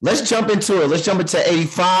let's jump into it. Let's jump into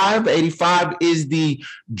 85. 85 is the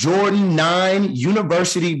Jordan 9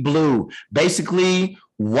 University Blue. Basically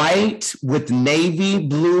white with navy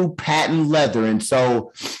blue patent leather. And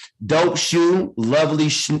so dope shoe, lovely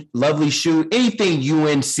shoe. Anything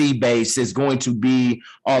UNC based is going to be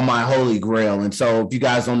on my holy grail. And so if you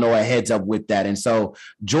guys don't know, a heads up with that. And so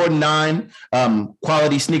Jordan 9,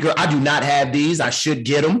 quality sneaker. I do not have these. I should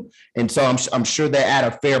get them. And so I'm sure they're at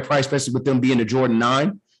a fair price, especially with them being the Jordan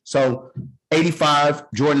 9. So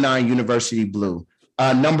 85, Jordan 9 University Blue.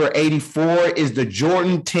 Number 84 is the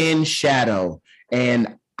Jordan 10 Shadow.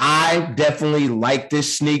 And I definitely like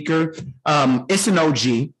this sneaker. It's an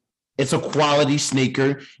OG. It's a quality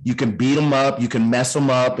sneaker. You can beat them up. You can mess them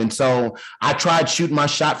up. And so I tried shooting my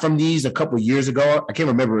shot from these a couple of years ago. I can't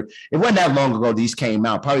remember. It wasn't that long ago these came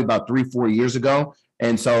out, probably about 3-4 years ago.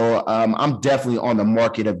 And so I'm definitely on the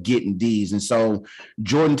market of getting these. And so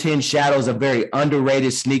Jordan 10 Shadow is a very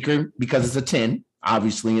underrated sneaker because it's a 10.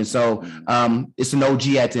 obviously. And so it's an OG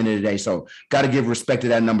at the end of the day. So got to give respect to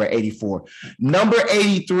that number 84. Number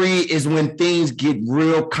 83 is when things get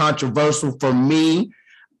real controversial for me.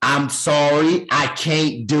 I'm sorry, I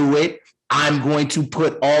can't do it. I'm going to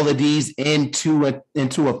put all of these into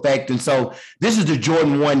effect. And so this is the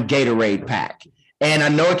Jordan 1 Gatorade pack. And I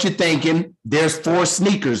know what you're thinking. There's 4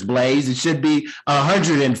 sneakers, Blaze. It should be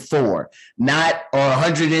 104, not or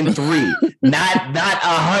 103, not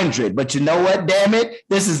 100. But you know what? Damn it,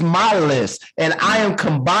 this is my list, and I am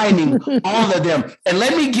combining all of them. And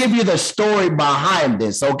let me give you the story behind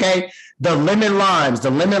this, okay? The lemon limes.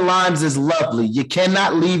 The lemon limes is lovely. You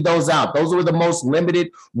cannot leave those out. Those were the most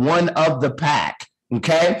limited one of the pack.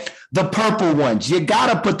 Okay, the purple ones, you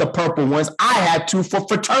gotta put the purple ones. I had to for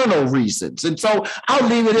fraternal reasons, and so I'll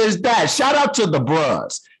leave it as that. Shout out to the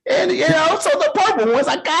bros, and so the purple ones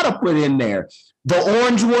I gotta put in there. The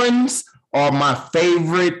orange ones are my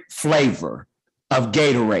favorite flavor of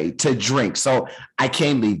Gatorade to drink, so I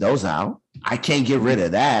can't leave those out. I can't get rid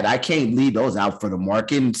of that. I can't leave those out for the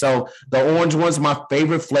market, and so the orange one's my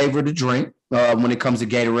favorite flavor to drink when it comes to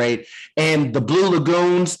Gatorade, and the Blue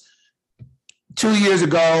Lagoons. 2 years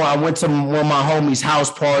ago, I went to one of my homies' house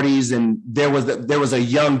parties, and there was a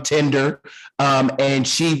young tender, and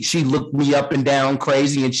she looked me up and down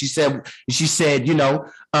crazy, and she said, she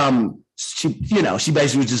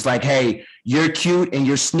basically was just like, "Hey, you're cute and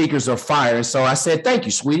your sneakers are fire." And so I said, "Thank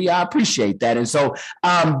you, sweetie. I appreciate that." And so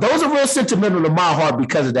those are real sentimental to my heart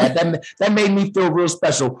because of that. That made me feel real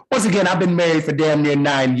special. Once again, I've been married for damn near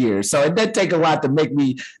 9 years, so it did take a lot to make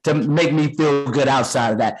me feel good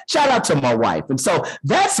outside of that. Shout out to my wife. And so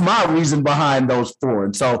that's my reason behind those 4.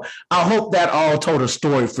 And so I hope that all told a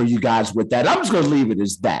story for you guys with that. I'm just going to leave it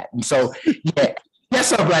as that. And so, yeah. Yes,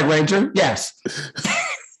 sir, Black Ranger. Yes.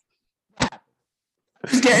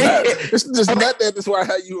 It's just not that. That's why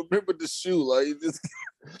how you remember the shoe. Like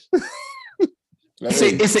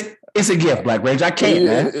it's a gift, Black Ranger. I can't,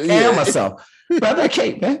 man. I can't myself. Brother, I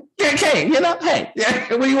can't, man. I can't, Hey,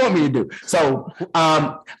 what do you want me to do? So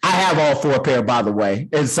I have all 4 pair, by the way.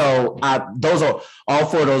 And so those are all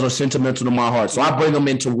 4 of those are sentimental to my heart. So I bring them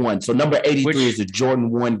into one. So number 83 is the Jordan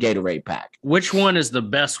 1 Gatorade pack. Which one is the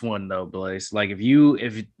best one though, Blaze? Like if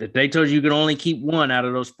they told you could only keep one out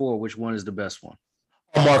of those 4, which one is the best one?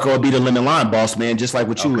 Marco would be the lemon lime, boss man, just like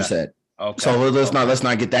what you said. Okay. So let's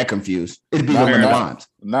not get that confused. It'd be the lemon limes.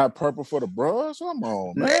 Not purple for the bros. Come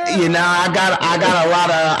on, man. I got a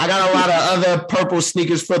lot of other purple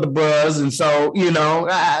sneakers for the bros, and so the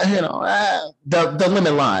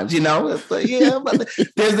lemon limes. But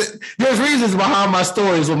there's reasons behind my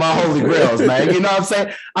stories with my holy grails, man. You know what I'm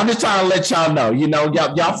saying? I'm just trying to let y'all know.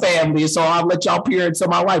 Y'all family, so I'll let y'all peer into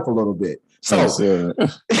my life a little bit. So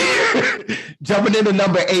jumping into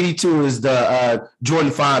number 82 is the Jordan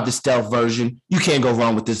 5, the stealth version. You can't go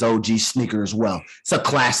wrong with this OG sneaker as well. It's a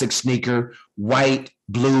classic sneaker, white,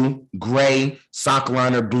 blue, gray, sock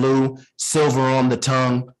liner blue, silver on the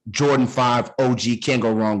tongue, Jordan 5 OG, can't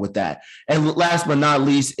go wrong with that. And last but not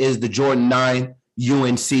least is the Jordan 9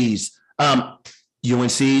 UNCs.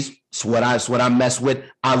 UNCs, it's what I mess with.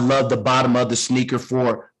 I love the bottom of the sneaker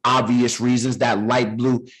for obvious reasons. That light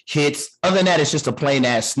blue hits. Other than that, it's just a plain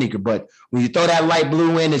ass sneaker. But when you throw that light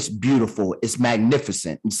blue in, it's beautiful. It's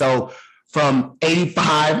magnificent. And so from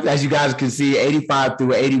 85, as you guys can see, 85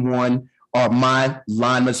 through 81 are my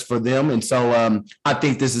alignments for them. And so I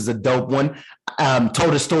think this is a dope one.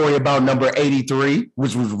 Told a story about number 83,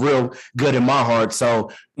 which was real good in my heart. So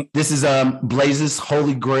this is Blaze's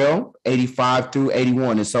Holy Grail, 85 through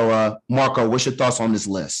 81. And so Marco, what's your thoughts on this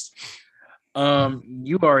list?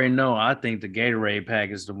 You already know, I think the Gatorade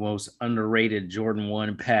pack is the most underrated Jordan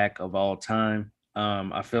 1 pack of all time.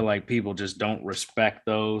 I feel like people just don't respect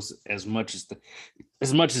those as much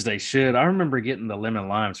as they should. I remember getting the lemon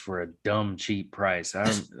limes for a dumb cheap price.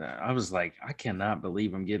 I was like, I cannot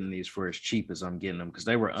believe I'm getting these for as cheap as I'm getting them, because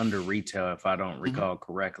they were under retail, if I don't recall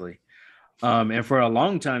correctly. And for a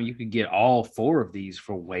long time, you could get all 4 of these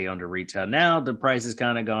for way under retail. Now the price has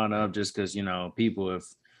kind of gone up just because, people have,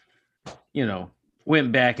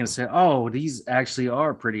 went back and said, oh, these actually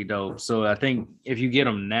are pretty dope. So I think if you get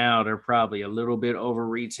them now, they're probably a little bit over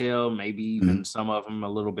retail, maybe even some of them a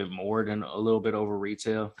little bit more than a little bit over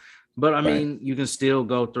retail. But I mean, you can still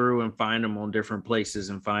go through and find them on different places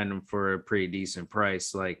and find them for a pretty decent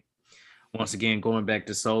price. Like, once again, going back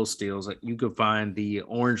to Soul Steals, like, you could find the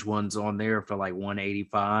orange ones on there for like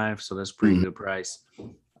 $185. So that's a pretty good price.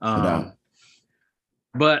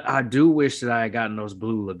 But I do wish that I had gotten those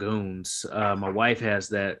Blue Lagoons. My wife has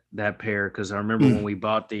that pair, because I remember when we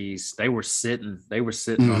bought these, they were sitting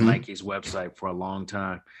on Nike's website for a long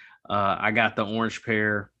time. I got the orange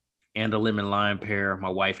pair. and a lemon lime pair. My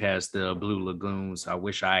wife has the Blue Lagoons. I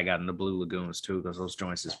wish I had gotten the Blue Lagoons too, because those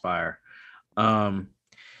joints is fire.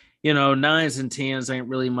 Nines and tens ain't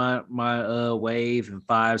really my wave, and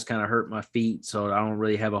fives kind of hurt my feet, so I don't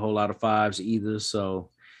really have a whole lot of fives either. So,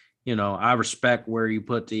 I respect where you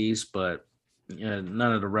put these, but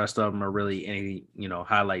none of the rest of them are really any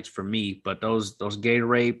highlights for me. But those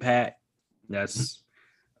Gatorade pack, that's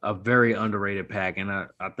a very underrated pack, and I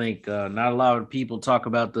think not a lot of people talk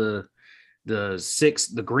about the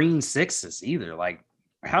green sixes either. Like,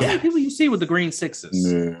 how many people you see with the green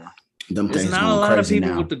sixes? Yeah. There's not a lot of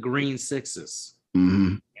people with the green sixes.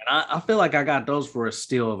 Mm-hmm. And I feel like I got those for a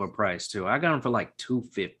steal of a price too. I got them for like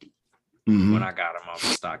 $250 when I got them off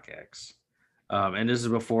of StockX. And this is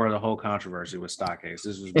before the whole controversy with StockX.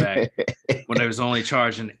 This was back when they was only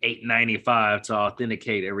charging $8.95 to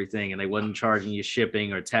authenticate everything, and they wasn't charging you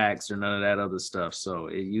shipping or tax or none of that other stuff. So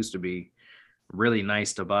it used to be really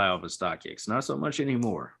nice to buy off of StockX. Not so much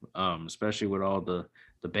anymore, especially with all the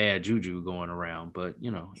bad juju going around. But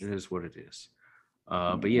it is what it is.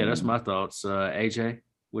 But yeah, that's my thoughts. AJ,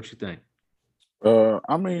 what you think?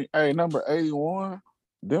 I mean, hey, number 81.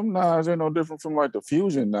 Them nines ain't no different from like the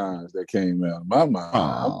Fusion nines that came out of my mind.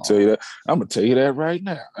 I'm gonna tell you that right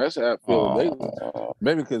now. That's how I feel.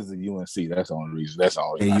 Maybe because of the UNC. That's the only reason. That's the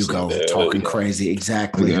only reason. There you go, talking crazy.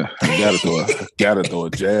 Exactly. Gotta throw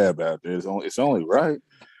a jab out there. It's only right.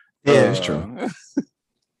 Yeah, it's true.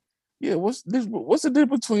 Yeah, what's the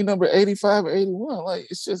difference between number 85 and 81? Like,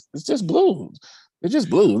 it's just blues. It's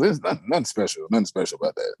just blues. There's nothing special. Nothing special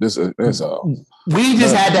about that. That's all. We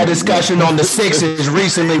just had that discussion on the sixes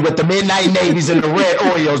recently with the Midnight Navies and the Red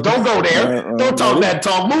Oreos. Don't go there. Don't talk that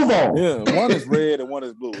talk. Move on. Yeah, one is red and one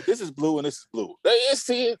is blue. This is blue and this is blue.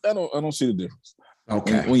 See it? I don't see the difference.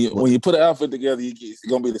 Okay. When you put an outfit together, it's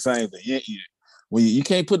gonna be the same thing. You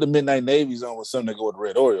can't put the Midnight Navies on with something that go with the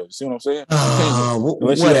Red Oreos. You see what I'm saying?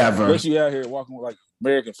 Whatever. Unless you out here walking with like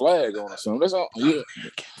American flag on or something. That's all. Yeah.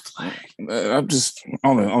 I'm just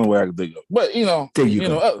only way I can think of. But there you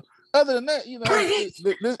go. Other than that,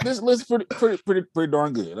 this list is pretty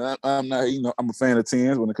darn good. I'm not, I'm a fan of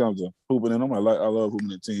tens when it comes to hooping in them. I love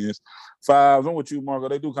hooping in tens. Fives, I'm with you, Marco.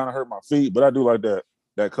 They do kind of hurt my feet, but I do like that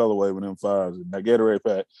colorway with them fives and that Gatorade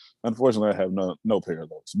pack. Unfortunately, I have no pair of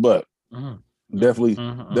those, but. Definitely,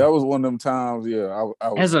 that was one of them times. Yeah,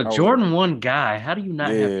 as a Jordan 1 guy, how do you not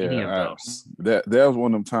have any of those? That was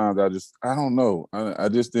one of them times. I don't know. I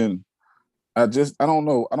don't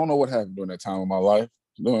know. I don't know what happened during that time of my life.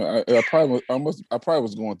 I probably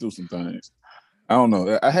was going through some things. I don't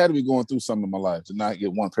know. I had to be going through something in my life to not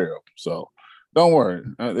get one pair of them. So don't worry.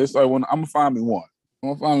 It's like when I'm gonna find me one.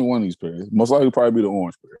 I'm gonna find me one of these pairs. Most likely, probably be the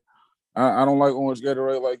orange pair. I don't like orange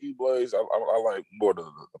Gatorade like you, Blaze. I like more the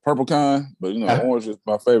purple kind, but orange is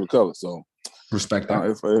my favorite color. So respect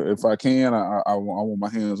that. If I can, I want my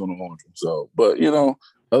hands on the orange one. So, but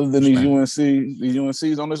other than these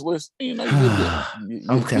UNCs on this list, you did good.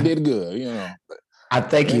 You did good. I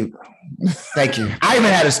thank you. Thank you. I even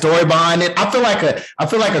had a story behind it. I feel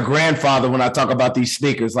like a grandfather when I talk about these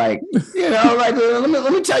sneakers. Like,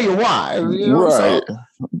 let me tell you why. Right.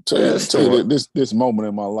 Tell you this moment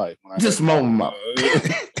in my life. This moment.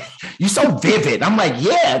 You're so vivid. I'm like,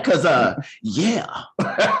 yeah, because yeah.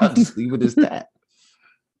 I'll just leave it as that.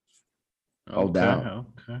 Hold down.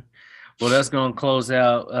 Okay. Well, that's going to close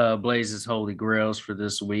out Blaze's Holy Grails for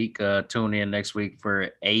this week. Tune in next week for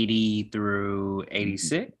 80 through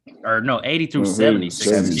 86. Or no, 80 through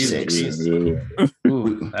 76. Yeah.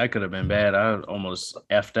 Ooh, that could have been bad. I almost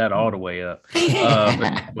effed that all the way up.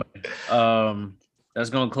 That's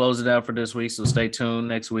going to close it out for this week. So stay tuned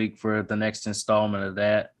next week for the next installment of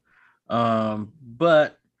that.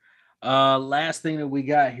 Last thing that we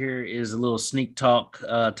got here is a little sneak talk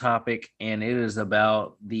topic, and it is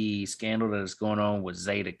about the scandal that is going on with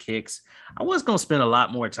Zeta Kicks. I was going to spend a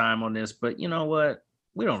lot more time on this, but you know what?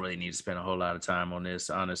 We don't really need to spend a whole lot of time on this,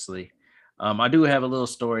 honestly. I do have a little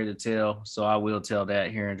story to tell, so I will tell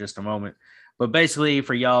that here in just a moment. But basically,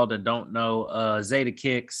 for y'all that don't know, Zeta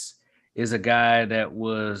Kicks is a guy that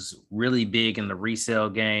was really big in the resale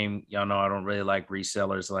game. Y'all know I don't really like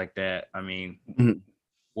resellers like that. I mean,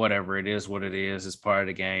 whatever, it is what it is. It's part of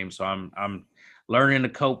the game. So I'm learning to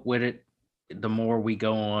cope with it the more we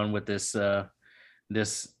go on with this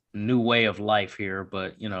this new way of life here.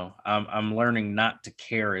 But I'm learning not to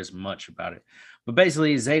care as much about it. But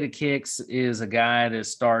basically, Zeta Kicks is a guy that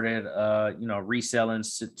started reselling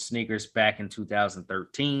sneakers back in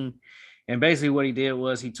 2013. And basically what he did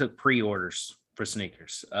was he took pre-orders for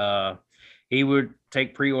sneakers. He would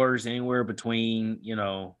take pre-orders anywhere between,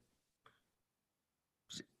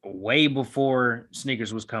 way before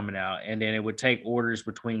sneakers was coming out, and then it would take orders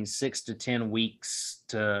between 6 to 10 weeks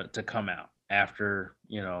to come out after,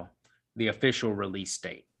 the official release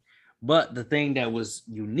date. But the thing that was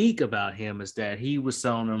unique about him is that he was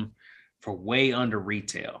selling them for way under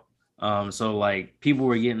retail. So like people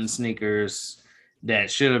were getting sneakers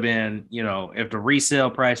that should have been, if the resale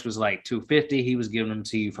price was like $250, he was giving them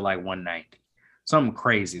to you for like $190. Something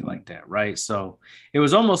crazy like that, right? So it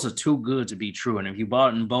was almost a too good to be true. And if you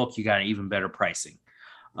bought it in bulk, you got even better pricing.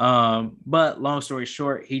 But long story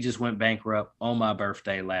short, he just went bankrupt on my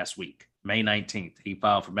birthday last week, May 19th. He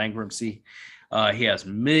filed for bankruptcy. He has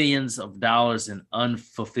millions of dollars in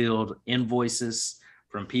unfulfilled invoices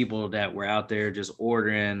from people that were out there just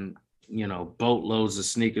ordering, boatloads of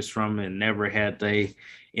sneakers from him and never had they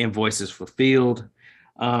invoices fulfilled.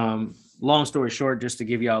 Long story short, just to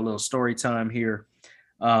give y'all a little story time here.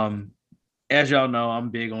 As y'all know,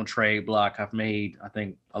 I'm big on Trade Block. I've made, I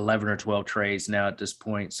think, 11 or 12 trades now at this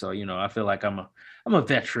point. So, I feel like I'm a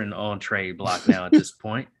veteran on Trade Block now at this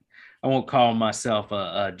point. I won't call myself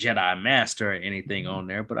a Jedi Master or anything on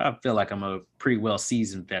there, but I feel like I'm a pretty well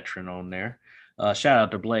seasoned veteran on there. Shout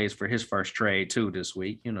out to Blaze for his first trade too this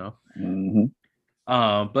week, Mm-hmm.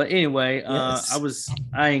 But anyway, Yes.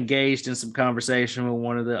 I engaged in some conversation with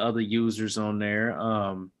one of the other users on there,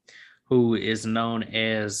 who is known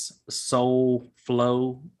as Soul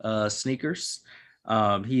Flow Sneakers.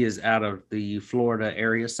 He is out of the Florida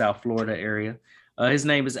area, South Florida area. His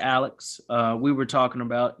name is Alex. We were talking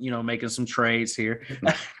about, making some trades here.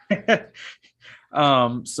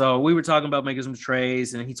 So we were talking about making some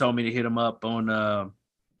trades, and he told me to hit him up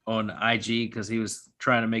on IG because he was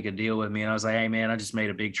trying to make a deal with me. And I was like, hey man, I just made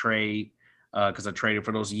a big trade because I traded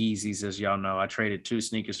for those Yeezys. As y'all know, I traded 2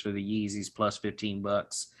 sneakers for the Yeezys plus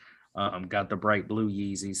 $15. Got the bright blue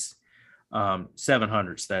Yeezys,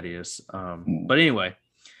 700s that is. But anyway,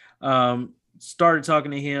 started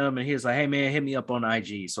talking to him and he was like, hey man, hit me up on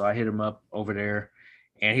IG. So I hit him up over there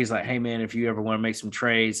and he's like, hey man, if you ever want to make some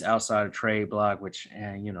trades outside of Trade Block, which,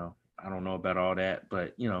 I don't know about all that,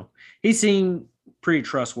 but he seemed pretty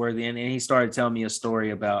trustworthy. And he started telling me a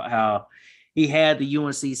story about how he had the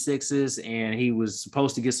UNC 6s and he was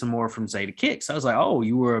supposed to get some more from Zeta Kicks. I was like, oh,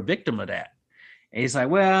 you were a victim of that. And he's like,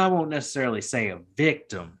 well, I won't necessarily say a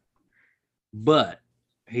victim, but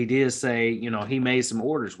he did say, he made some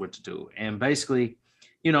orders what to do. And basically,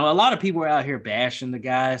 a lot of people are out here bashing the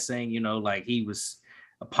guy saying, like he was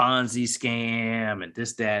a Ponzi scam and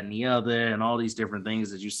this, that, and the other, and all these different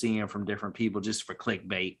things that you're seeing from different people just for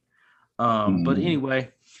clickbait. But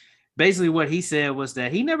anyway, basically what he said was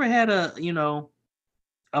that he never had a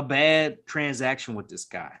bad transaction with this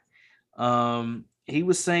guy. He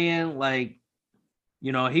was saying like,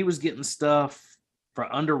 he was getting stuff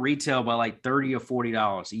for under retail by like $30 or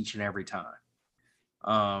 $40 each and every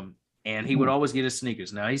time. And he would always get his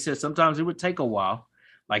sneakers. Now he said sometimes it would take a while.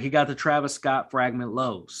 Like he got the Travis Scott Fragment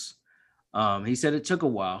lows. He said it took a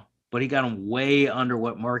while, but he got them way under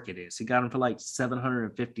what market is. He got them for like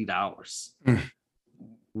 $750.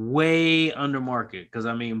 Way under market. Because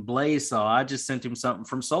Blaze I just sent him something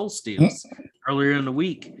from Soul Steals earlier in the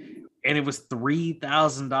week, and it was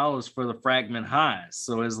 $3,000 for the Fragment highs.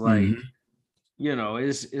 So it's like,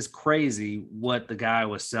 it's crazy what the guy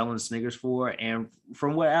was selling sneakers for. And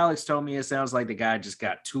from what Alex told me, it sounds like the guy just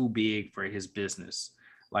got too big for his business.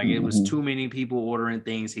 Like it was too many people ordering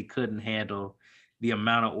things. He couldn't handle the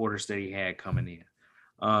amount of orders that he had coming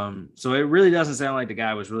in. So it really doesn't sound like the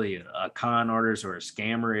guy was really a con artist or a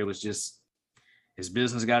scammer. It was just his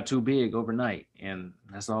business got too big overnight. And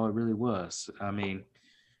that's all it really was.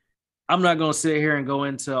 I'm not going to sit here and go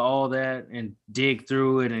into all that and dig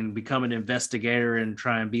through it and become an investigator and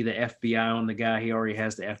try and be the FBI on the guy. He already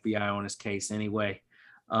has the FBI on his case anyway.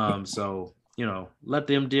 So, let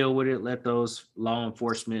them deal with it. Let those law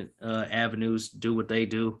enforcement avenues do what they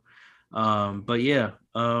do. But yeah,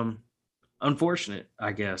 unfortunate,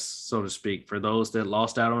 I guess, so to speak, for those that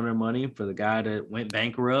lost out on their money, for the guy that went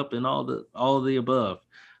bankrupt and all of the above.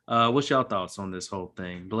 What's your thoughts on this whole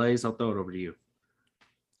thing? Blaze, I'll throw it over to you.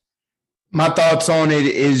 My thoughts on it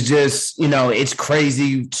is just, it's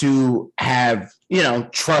crazy to have,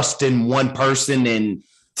 trust in one person and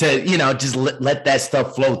to, just let that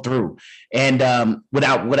stuff flow through and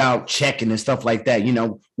without checking and stuff like that.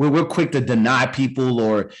 We're quick to deny people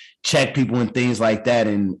or check people and things like that.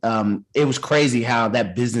 And it was crazy how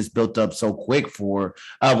that business built up so quick for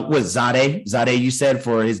Zade, you said,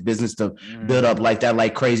 for his business to build up like that,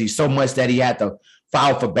 like crazy, so much that he had to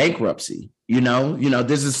file for bankruptcy.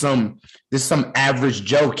 This is some average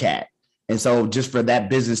Joe cat. And so just for that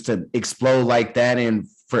business to explode like that and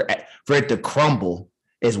for it to crumble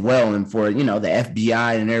as well. And for, the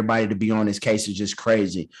FBI and everybody to be on his case is just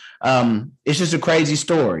crazy. It's just a crazy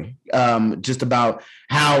story, just about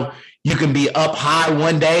how you can be up high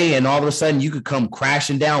one day and all of a sudden you could come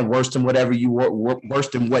crashing down worse than whatever you were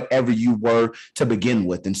to begin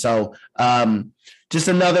with. And so just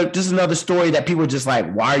another story that people are just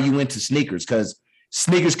like, why are you into sneakers? Because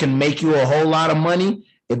sneakers can make you a whole lot of money,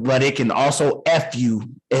 but it can also F you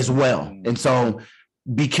as well. And so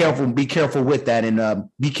be careful with that, and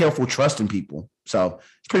be careful trusting people. So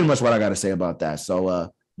it's pretty much what I got to say about that.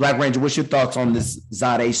 So Black Ranger, what's your thoughts on this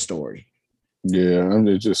Zade story? Yeah, I mean,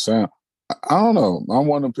 it just sound. I don't know.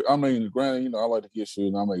 Granted, I like to get shoes,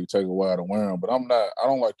 and I may take a while to wear them, but I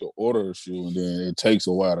don't like to order a shoe and then it takes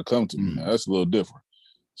a while to come to me. Now, that's a little different.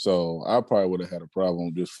 So I probably would have had a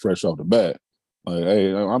problem just fresh off the bat. Like,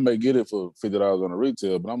 hey, I may get it for $50 on the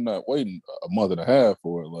retail, but I'm not waiting a month and a half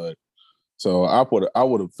for it. Like, so I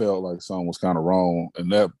would have felt like something was kind of wrong in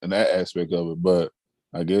that aspect of it. But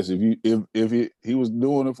I guess if he was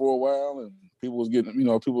doing it for a while and people was getting,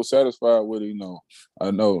 people satisfied with it, I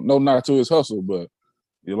know, no knock to his hustle, but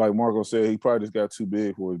like Marco said, he probably just got too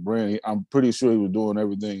big for his brand. I'm pretty sure he was doing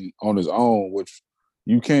everything on his own, which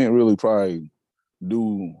you can't really probably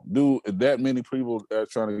do that many people that are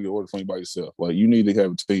trying to get orders from you by yourself. Like, you need to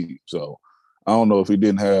have a team. So I don't know if he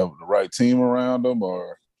didn't have the right team around him,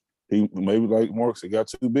 or he maybe, like Mark said, got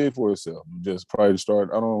too big for himself. Just probably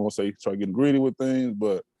start, I don't want to say try getting greedy with things,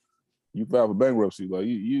 but you filed for bankruptcy. Like,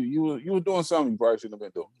 you were doing something you probably shouldn't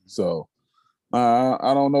have been doing. So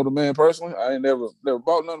I don't know the man personally. I ain't never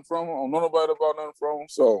bought nothing from him. I don't know nobody that bought nothing from him.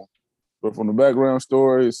 So, but from the background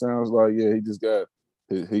story, it sounds like, yeah,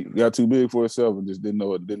 he got too big for himself and just didn't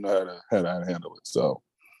know how to handle it. So,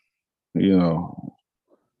 hey,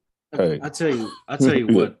 I tell you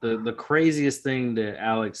what, the craziest thing that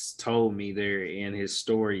Alex told me there in his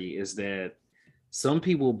story is that some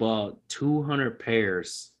people bought 200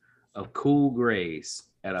 pairs of Cool Grays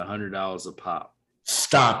at $100 a pop.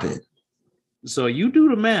 Stop it. So you do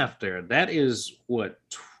the math there. That is what,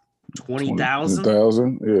 20,000?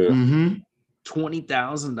 20,000, yeah. Mm-hmm.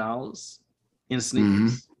 $20,000 in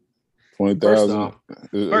sneakers. 20,000.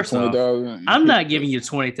 First off, 20,000. I'm not giving you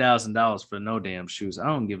 $20,000 for no damn shoes. I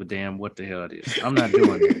don't give a damn what the hell it is. I'm not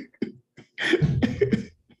doing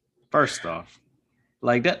it. First off,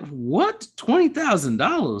 like that, what?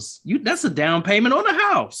 $20,000? That's a down payment on a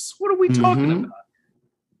house. What are we talking about?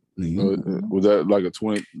 Was that like a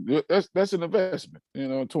 20? That's an investment.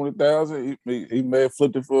 20,000. He may have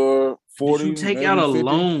flipped it for 40. Did you take out a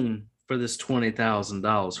loan for this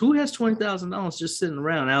 $20,000? Who has $20,000 just sitting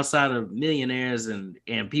around outside of millionaires and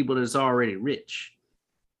people that's already rich?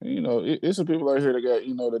 It's some people out here that got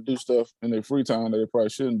that do stuff in their free time that they probably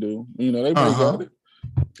shouldn't do. They may got it.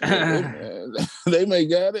 They may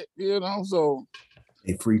got it. So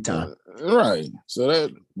a free time, right? So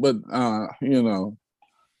that, but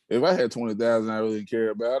if I had 20,000, I really didn't care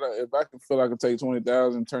about it. If I can feel I can take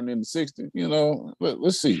 20,000 and turn it into 60,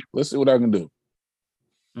 let's see what I can do.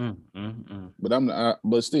 But I'm not.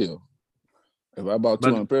 But still, if I bought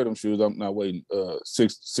 200 pair of them shoes, I'm not waiting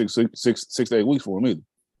 6 to 8 weeks for them either.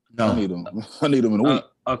 No. I need them in a week.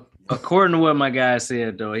 According to what my guy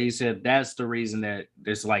said, though, he said that's the reason that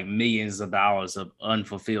there's like millions of dollars of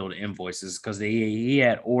unfulfilled invoices, because he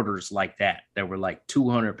had orders like that were like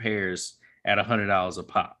 200 pairs at $100 a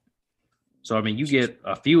pop. So I mean, you get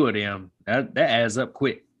a few of them, that adds up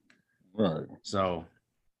quick. Right. So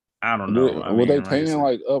I don't know. Were they paying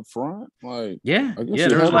like up front? Like, yeah.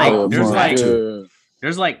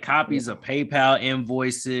 There's like copies of PayPal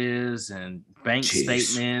invoices and bank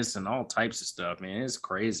statements and all types of stuff, man. It's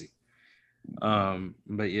crazy.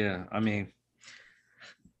 But yeah, I mean,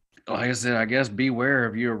 like I said, I guess beware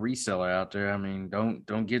if you're a reseller out there. I mean,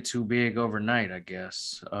 don't get too big overnight, I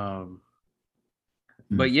guess.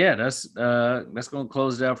 But yeah, that's gonna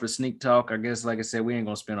close it out for Sneak Talk. I guess, like I said, we ain't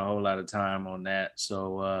gonna spend a whole lot of time on that.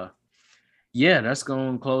 So yeah, that's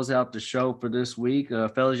gonna close out the show for this week.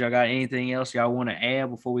 Fellas, y'all got anything else y'all want to add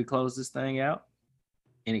before we close this thing out?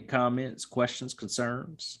 Any comments, questions,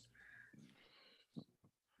 concerns?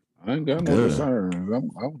 I ain't got no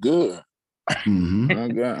concerns. I'm good. Mm-hmm. I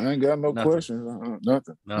ain't got no questions.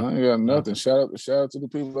 Nothing. I ain't got nothing. Shout out to the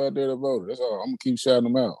people out there that voted. That's all. I'm gonna keep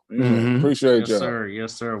shouting them out. Appreciate y'all.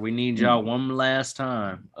 Yes, sir. We need y'all one last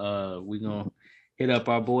time. We gonna hit up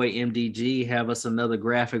our boy MDG. Have us another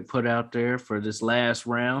graphic put out there for this last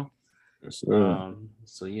round. Yes, sir.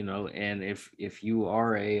 So and if you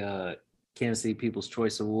are a Kansas City People's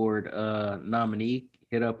Choice Award nominee,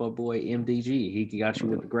 hit up our boy MDG. He got you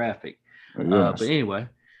with the graphic. Yes. But anyway.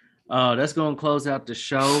 That's going to close out the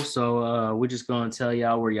show. So we're just going to tell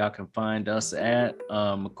y'all where y'all can find us at.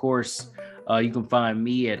 Of course, you can find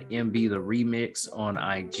me at MB The Remix on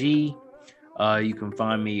IG. You can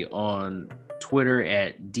find me on Twitter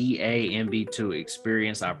at DAMB2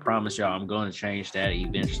 Experience. I promise y'all I'm going to change that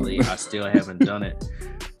eventually. I still haven't done it,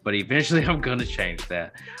 but eventually I'm going to change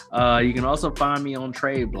that. You can also find me on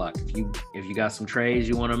Trade Block. If you got some trades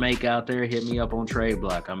you want to make out there, hit me up on Trade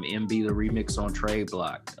Block. I'm MB The Remix on Trade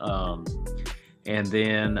Block. And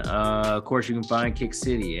then, of course, you can find Kick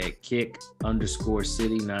City at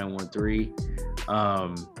kick_city 913.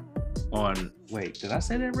 Wait, did I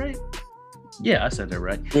say that right? Yeah, I said that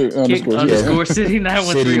right. Kick_city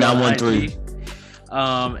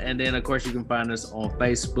 913. And then, of course, you can find us on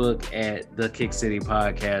Facebook at the Kick City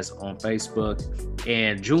Podcast on Facebook.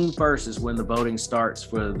 And June 1st is when the voting starts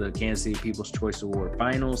for the Kansas City People's Choice Award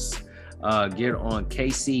Finals. Get on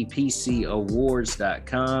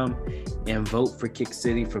kcpcawards.com and vote for Kick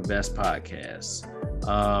City for Best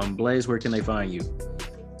Podcast. Blaze, where can they find you?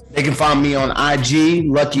 They can find me on IG,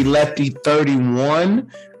 Lucky Lefty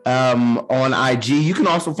 31. On IG. You can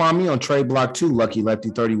also find me on Trade Block too, Lucky Lefty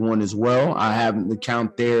 31 as well. I have an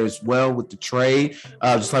account there as well with the trade.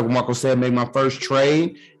 Just like what Marco said, made my first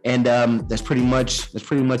trade, and that's pretty much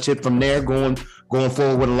it from there. Going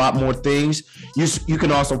forward with a lot more things. You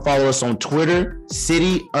can also follow us on Twitter,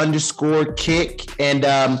 city_kick, and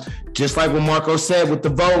just like what Marco said with the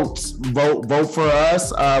votes, vote for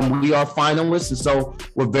us. We are finalists, and so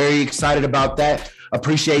we're very excited about that.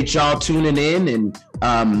 Appreciate y'all tuning in and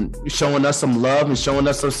showing us some love and showing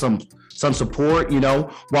us some support. You know,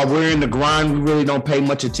 while we're in the grind, we really don't pay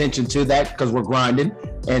much attention to that because we're grinding,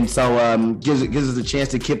 and so gives us a chance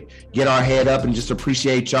to get our head up and just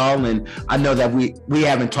appreciate y'all. And I know that we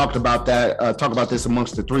haven't talked about this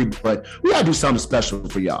amongst the three, but we gotta do something special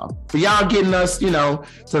for y'all. For y'all getting us, to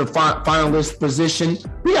the finalist position,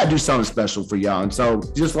 we gotta do something special for y'all. And so,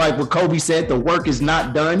 just like what Kobe said, the work is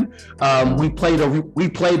not done. We play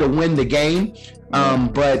to win the game.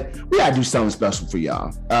 But we gotta do something special for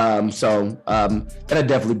y'all. So that'll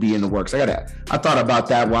definitely be in the works. I thought about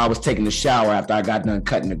that while I was taking the shower after I got done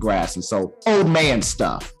cutting the grass, and so old man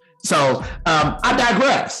stuff. So I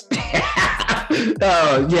digress.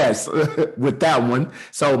 Yes, with that one.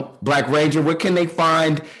 So Black Ranger, where can they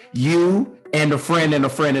find you and a friend and a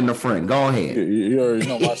friend and a friend? Go ahead. You already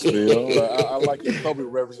know my spiel. I like your Kobe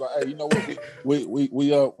reference. Like, hey, you know what?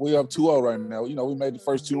 We up 2-0 right now. We made the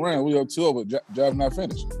first 2 rounds. We up 2-0, but job's not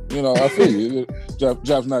finished. I feel you.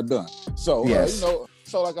 Job's not done. So yes.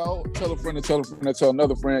 So like I tell a friend and tell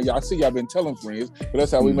another friend. Y'all see, y'all been telling friends, but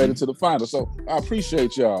that's how we made it to the final. So I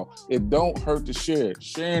appreciate y'all. It don't hurt to share.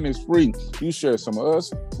 Sharing is free. You share some of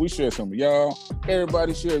us, we share some of y'all.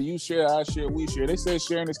 Everybody share. You share, I share, we share. They said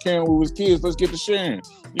sharing is caring when we was kids. Let's get to sharing.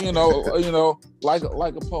 Like a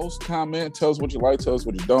post, comment, tell us what you like, tell us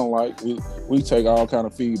what you don't like. We take all kind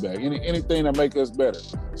of feedback. Anything that make us better.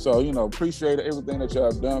 So appreciate everything that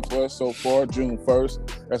y'all have done for us so far. June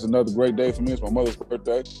 1st. That's another great day for me. It's my mother's birthday.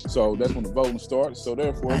 So that's when the voting starts. So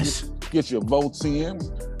therefore, get your votes in.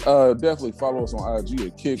 Definitely follow us on IG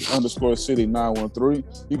at kick_city 913.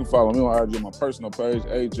 You can follow me on IG on my personal page,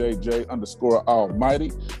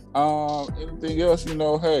 AJJ_almighty. Anything else,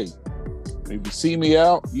 hey, if you see me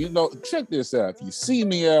out, check this out. If you see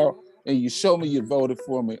me out and you show me you voted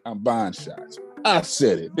for me, I'm buying shots. I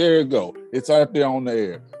said it. There you go. It's out there on the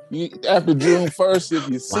air. After June 1st, if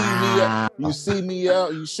you see me out,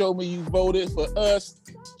 you show me you voted for us,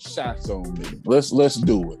 shots on me. Let's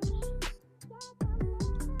do it.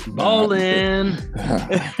 Ballin'.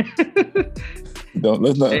 I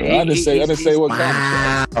didn't say what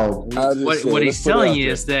kind of show. What he's telling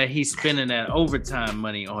you is that he's spending that overtime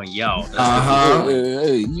money on y'all.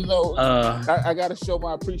 Hey, I got to show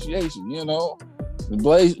my appreciation.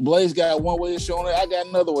 Blaze got one way of showing it. I got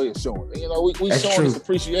another way of showing it. We showing his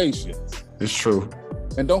appreciation. It's true.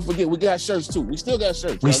 And don't forget, we got shirts too. We still got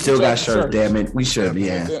shirts. We still got shirts. Damn it, we should.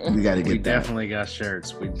 Yeah, we got to get. We definitely got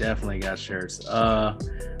shirts.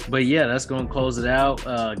 But yeah, that's gonna close it out.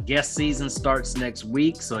 Guest season starts next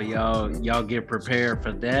week, so y'all get prepared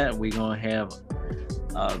for that. We're gonna have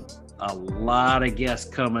a lot of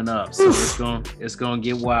guests coming up, so it's gonna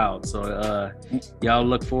get wild. So y'all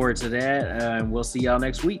look forward to that, and we'll see y'all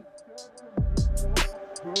next week.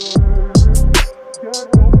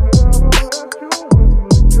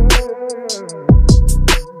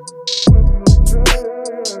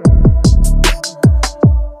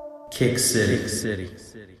 Kick City.